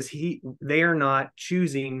them because they are not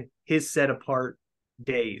choosing his set apart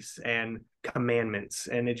days and commandments.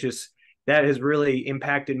 And that has really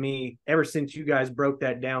impacted me ever since you guys broke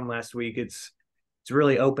that down last week. It's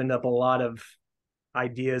really opened up a lot of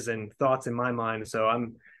ideas and thoughts in my mind. So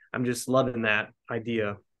I'm just loving that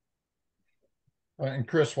idea. And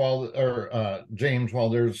Chris, James, while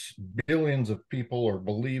there's billions of people or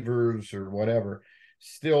believers or whatever,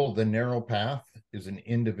 still the narrow path is an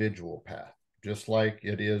individual path, just like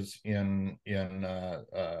it is in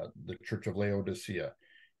the Church of Laodicea.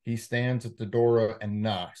 He stands at the door and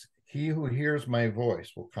knocks. He who hears my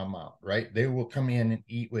voice will come out, right? They will come in and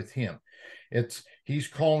eat with him. He's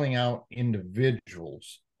calling out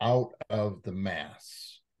individuals out of the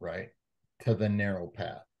mass, right, to the narrow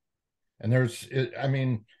path. And I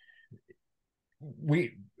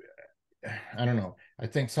don't know. I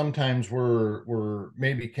think sometimes we're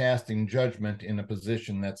maybe casting judgment in a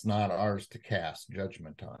position that's not ours to cast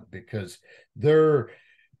judgment on, because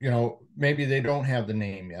maybe they don't have the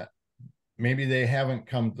name yet. Maybe they haven't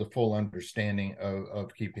come to the full understanding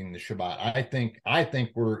of keeping the Shabbat. I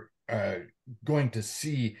think we're going to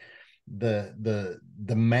see the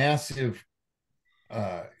massive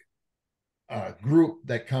group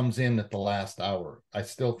that comes in at the last hour. I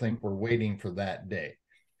still think we're waiting for that day.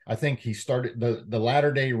 I think he started the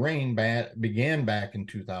latter day rain began back in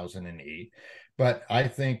 2008, but I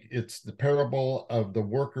think it's the parable of the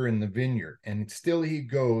worker in the vineyard, and still he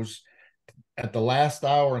goes at the last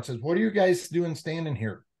hour and says, "What are you guys doing standing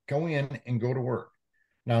here? Go in and go to work."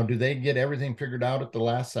 Now, do they get everything figured out at the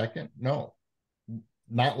last second? No,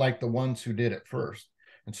 not like the ones who did it first.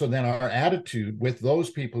 And so then our attitude with those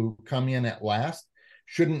people who come in at last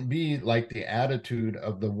shouldn't be like the attitude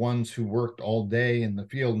of the ones who worked all day in the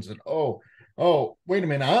field and said, oh, wait a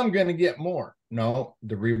minute, I'm going to get more. No,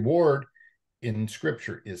 the reward in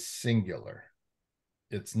Scripture is singular.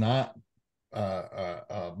 It's not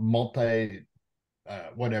multi,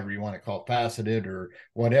 whatever you want to call it, faceted or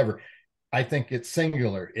whatever. I think it's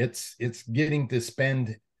singular. It's getting to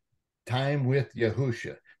spend time with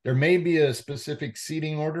Yahusha. There may be a specific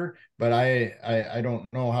seating order, but I don't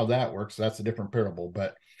know how that works. That's a different parable.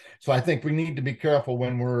 But so I think we need to be careful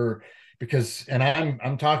when and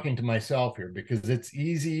I'm talking to myself here, because it's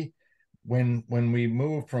easy when we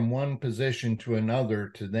move from one position to another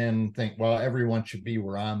to then think, well, everyone should be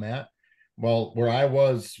where I'm at. Well, where I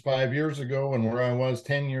was 5 years ago and where I was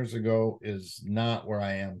 10 years ago is not where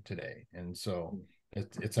I am today. And so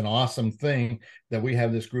it's an awesome thing that we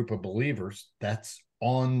have this group of believers that's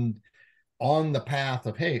on the path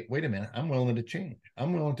of, hey, wait a minute, I'm willing to change.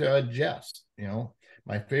 I'm willing to adjust. You know,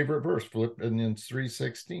 my favorite verse, Philippians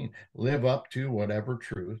 3:16, live up to whatever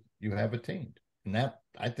truth you have attained. And that,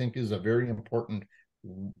 I think, is a very important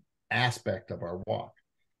aspect of our walk.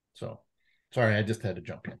 So, sorry, I just had to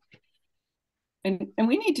jump in. And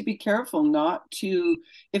we need to be careful not to,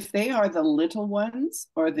 if they are the little ones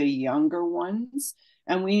or the younger ones,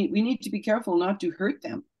 and we need to be careful not to hurt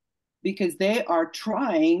them, because they are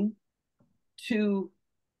trying to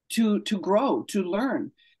grow, to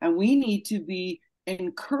learn, and we need to be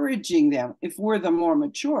encouraging them. If we're the more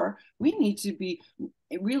mature, we need to be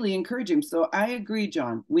really encouraging. So I agree,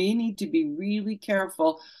 John. We need to be really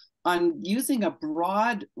careful on using a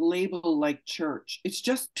broad label like church. It's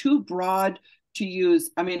just too broad to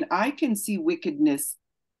use. I mean, I can see wickedness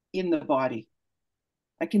in the body.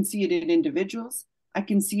 I can see it in individuals. I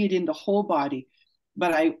can see it in the whole body.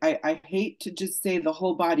 But I hate to just say the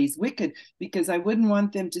whole body's wicked, because I wouldn't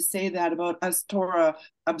want them to say that about us Torah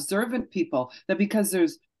observant people, that because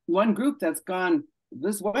there's one group that's gone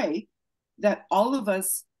this way, that all of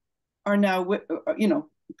us are now,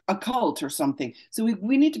 a cult or something. So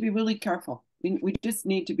we need to be really careful. We just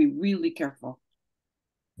need to be really careful.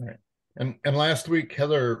 Right. And last week,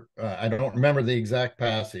 Heather, I don't remember the exact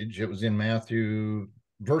passage. It was in Matthew,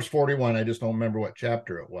 verse 41. I just don't remember what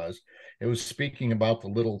chapter it was. It was speaking about the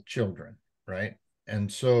little children, right?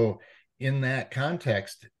 And so in that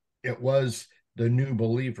context, it was the new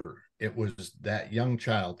believer. It was that young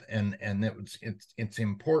child. And it's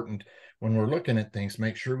important when we're looking at things,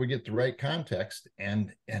 make sure we get the right context.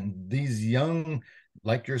 And these young,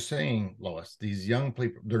 like you're saying, Lois, these young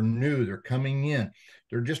people, they're new, they're coming in,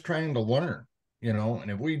 they're just trying to learn,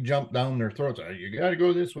 and if we jump down their throats, you got to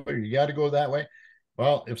go this way, you got to go that way.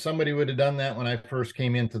 Well, if somebody would have done that when I first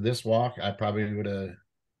came into this walk, I probably would have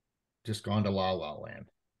just gone to La La Land,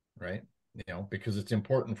 right? Because it's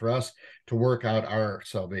important for us to work out our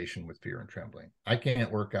salvation with fear and trembling. I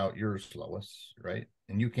can't work out yours, Lois, right?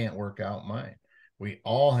 And you can't work out mine. We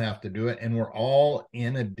all have to do it, and we're all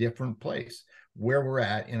in a different place where we're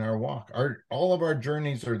at in our walk. All of our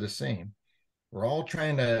journeys are the same. We're all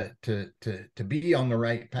trying to be on the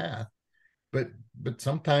right path, but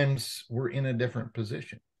sometimes we're in a different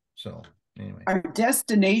position. So anyway, our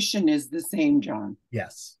destination is the same, John.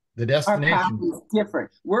 Yes, the destination, our path is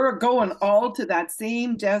different. We're going all to that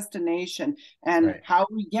same destination, and right, how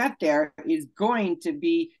we get there is going to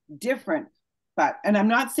be different. And I'm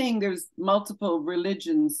not saying there's multiple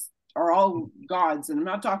religions or all gods, and I'm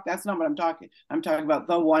not talking, that's not what I'm talking. I'm talking about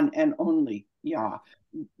the one and only Yah.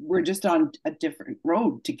 We're just on a different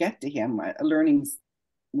road to get to him, a learning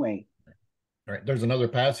way. All right. There's another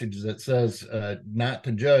passage that says not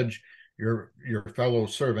to judge your fellow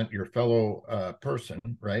servant, your fellow person,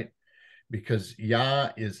 right? Because Yah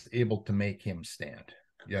is able to make him stand.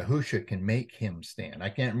 Yahusha can make him stand. I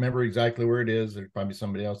can't remember exactly where it is. There's probably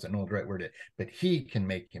somebody else that knows right where it is, but he can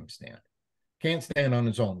make him stand. Can't stand on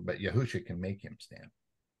his own, but Yahusha can make him stand.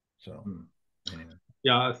 So anyway.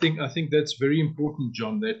 Yeah, I think that's very important,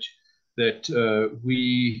 John, that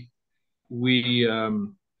we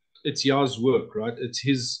it's Yah's work, right? It's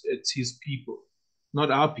his people,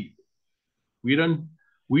 not our people.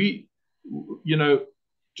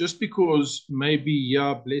 Just because maybe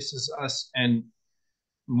Yah blesses us and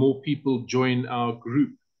more people join our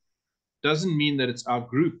group, doesn't mean that it's our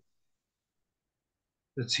group.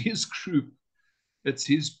 It's his group. It's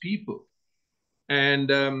his people.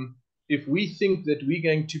 And if we think that we're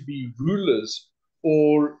going to be rulers,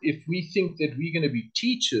 or if we think that we're going to be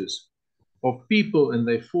teachers of people and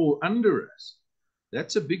they fall under us,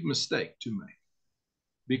 that's a big mistake to make,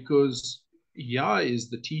 because Yah is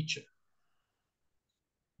the teacher.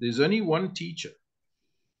 There's only one teacher.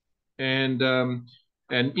 And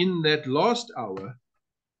in that last hour,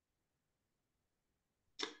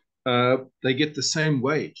 they get the same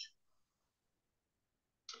wage.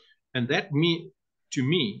 And that to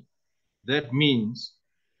me, that means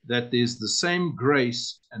that there's the same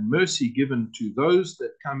grace and mercy given to those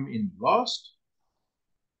that come in last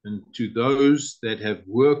and to those that have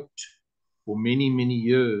worked for many, many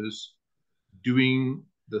years doing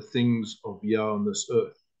the things of Yah on this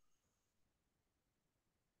earth.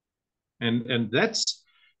 And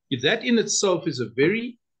that in itself is a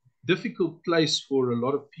very difficult place for a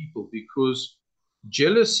lot of people, because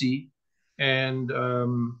jealousy and,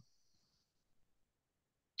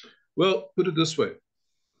 well, put it this way,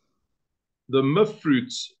 the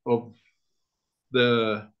fruits of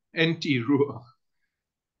the anti-ruach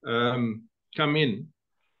come in,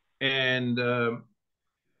 and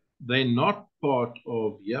they're not part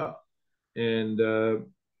of Yah. And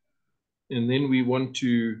then we want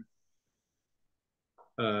to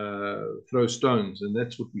throw stones, and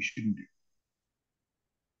that's what we shouldn't do.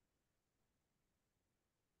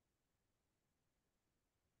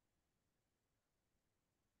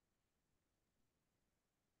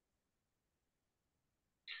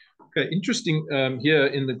 Okay, interesting, here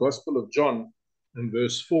in the Gospel of John, in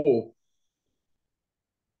verse 4,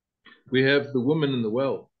 we have the woman in the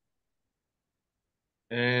well.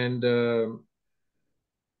 And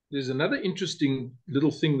there's another interesting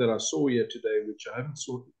little thing that I saw here today, which I haven't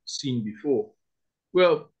seen before.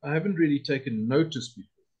 Well, I haven't really taken notice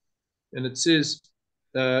before. And it says,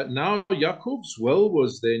 now Yaakov's well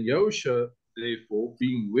was there, and Yahusha, therefore,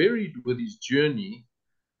 being wearied with his journey,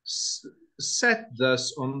 sat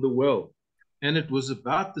thus on the well, and it was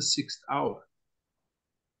about the 6th hour.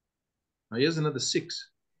 Now here's another 6.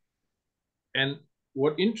 And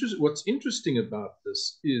what's interesting about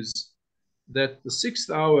this is that the 6th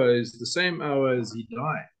hour is the same hour as he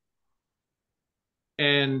died.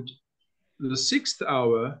 And the 6th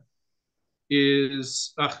hour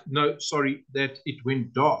is, that it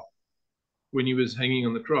went dark when he was hanging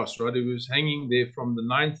on the cross, right? He was hanging there from the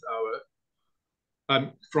 9th hour,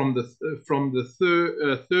 from the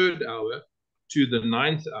third hour to the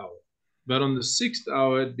 9th hour. But on the 6th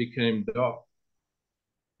hour, it became dark.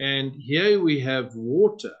 And here we have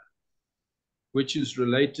water, which is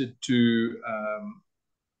related to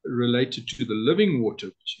the living water,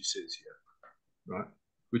 which he says here, right?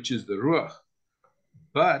 Which is the ruach.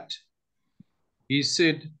 But he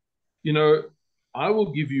said, you know, I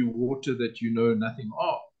will give you water that you know nothing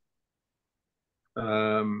of,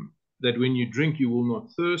 that when you drink, you will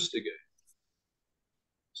not thirst again.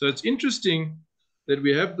 So it's interesting that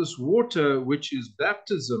we have this water, which is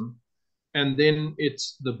baptism, and then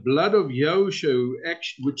it's the blood of Yahusha,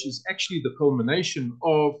 which is actually the culmination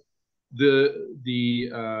of the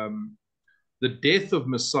death of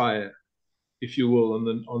Messiah, if you will, on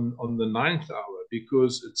the 9th hour,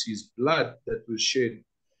 because it's his blood that was shed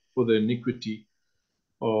for the iniquity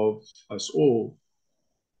of us all.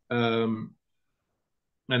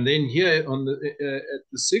 And then here at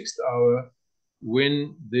the 6th hour,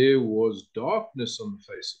 when there was darkness on the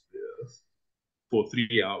face of the earth for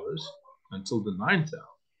 3 hours until the 9th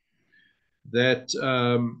hour,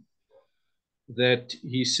 that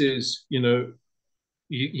he says, you know,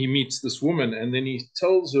 he meets this woman, and then he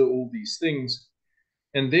tells her all these things,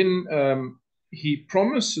 and then he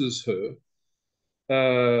promises her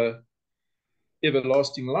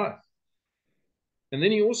everlasting life. And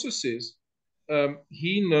then he also says,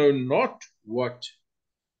 he know not what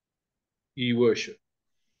he worship,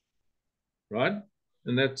 right?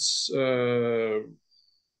 And that's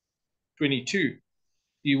 22.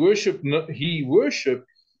 He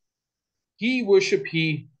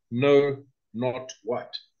know not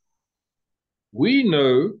what. We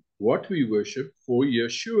know what we worship, for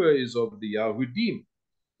Yeshua is of the Yahudim.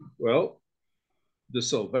 Well, the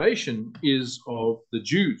salvation is of the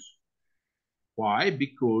Jews. Why?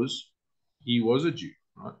 Because he was a Jew,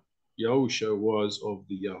 right? Yahusha was of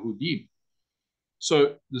the Yahudim.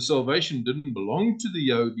 So the salvation didn't belong to the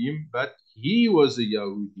Yahudim, but he was a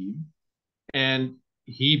Yahudim, and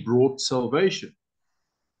he brought salvation.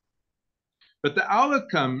 But the hour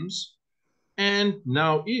comes, and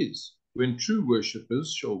now is, when true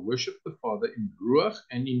worshippers shall worship the Father in Ruach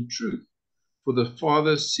and in truth. for the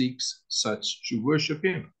Father seeks such to worship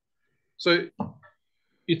him. So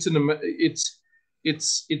it's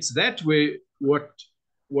that way what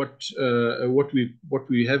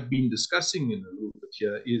we have been discussing in a little bit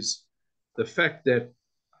here is the fact that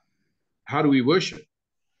how do we worship?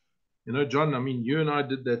 You know, John, I mean, you and I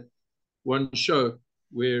did that one show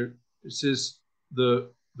where it says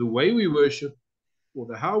the way we worship or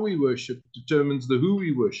the how we worship determines the who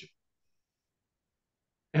we worship.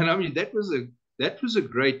 And I mean, that was a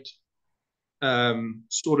great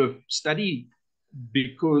sort of study,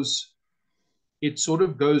 because it sort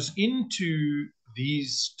of goes into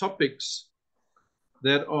these topics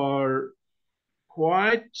that are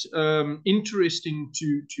quite interesting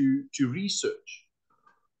to research.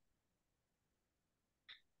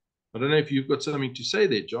 I don't know if you've got something to say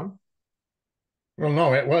there, John. Well,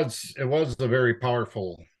 no, it was a very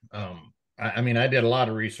powerful. I mean, I did a lot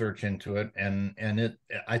of research into it, and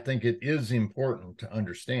I think it is important to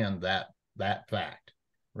understand that fact,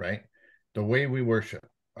 right? The way we worship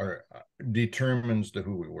determines the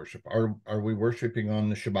who we worship. Are we worshiping on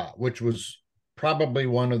the Shabbat, which was probably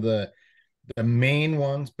one of the main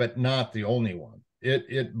ones, but not the only one.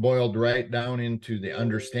 It boiled right down into the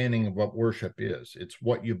understanding of what worship is. It's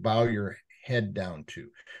what you bow your head down to,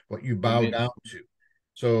 what you bow down to.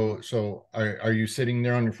 So are you sitting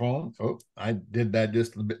there on your phone? Oh, I did that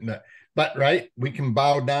just a bit. But right, we can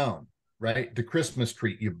bow down, right? The Christmas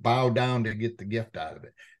tree, you bow down to get the gift out of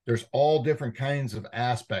it. There's all different kinds of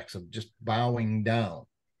aspects of just bowing down,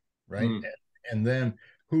 right? And then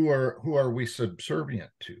who are we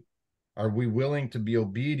subservient to? Are we willing to be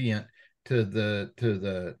obedient to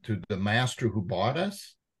the master who bought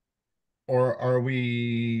us, or are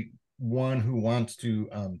we one who wants to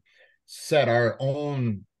set our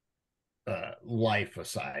own life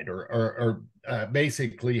aside, or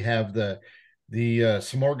basically have the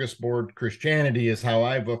smorgasbord Christianity is how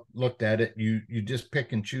I've looked at it. You just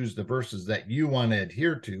pick and choose the verses that you want to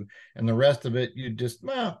adhere to, and the rest of it you just,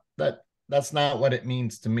 well, that's not what it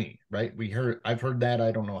means to me, right? I've heard that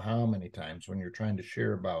I don't know how many times when you're trying to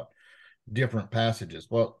share about different passages.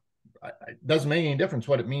 Well, it doesn't make any difference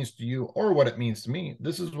what it means to you or what it means to me.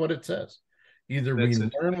 This is what it says. Either we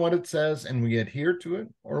learn what it says and we adhere to it,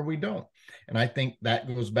 or we don't. And I think that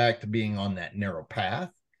goes back to being on that narrow path.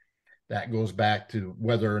 That goes back to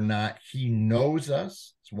whether or not he knows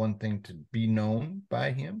us. It's one thing to be known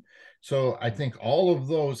by him. So I think all of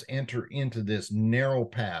those enter into this narrow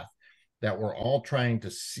path that we're all trying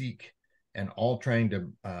to seek and all trying to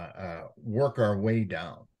work our way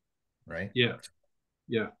down, right? Yeah.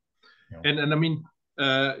 And I mean,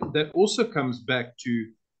 that also comes back to,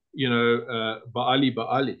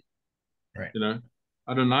 Baali, right?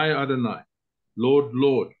 Adonai, Lord,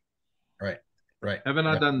 right. Haven't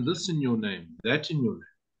I done this in your name, that in your name?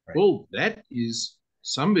 Right. Well, that is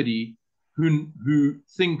somebody who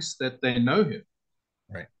thinks that they know him.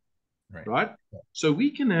 Right? So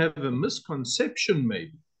we can have a misconception,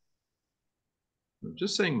 maybe. I'm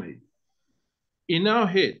just saying maybe. In our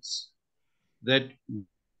heads, that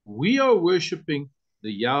we are worshiping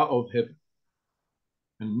the Yah of heaven.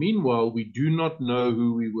 And meanwhile, we do not know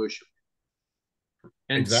who we worship.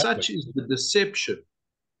 And such is the deception.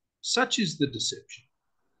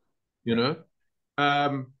 You know?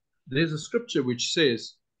 There's a scripture which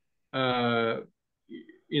says,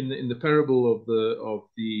 in the parable of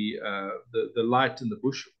the light in the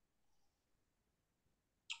bushel,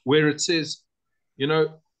 where it says,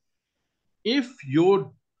 if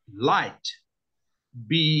your light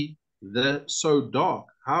be so dark,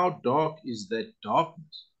 how dark is that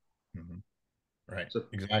darkness? Right. So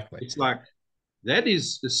exactly. It's like, that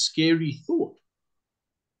is a scary thought.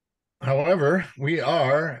 However, we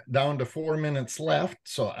are down to 4 minutes left,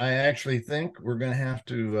 so I actually think we're going to have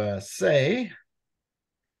to say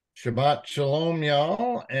Shabbat Shalom,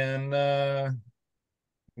 y'all. And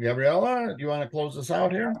Gabriella, do you want to close us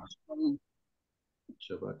out here?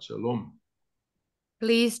 Shabbat Shalom.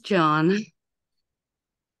 Please, John.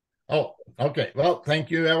 Oh, okay. Well, thank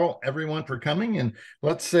you, everyone, for coming. And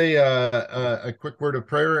let's say a quick word of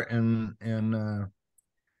prayer. And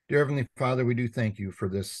dear Heavenly Father, we do thank you for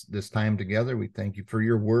this time together. We thank you for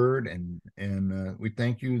your word, and we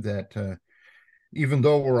thank you that even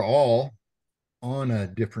though we're all on a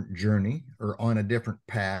different journey or on a different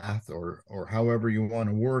path, or however you want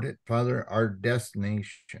to word it, Father, our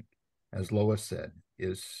destination, as Lois said,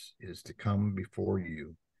 is to come before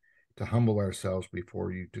you, to humble ourselves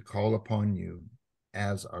before you, to call upon you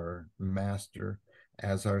as our Master,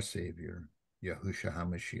 as our Savior, Yahushua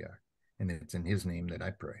HaMashiach. And it's in his name that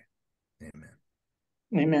I pray. Amen.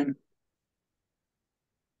 Amen.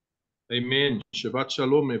 Amen. Shabbat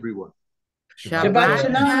Shalom, everyone. Shabbat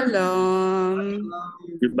Shalom. Shalom.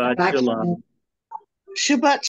 Shabbat Shalom. Shabbat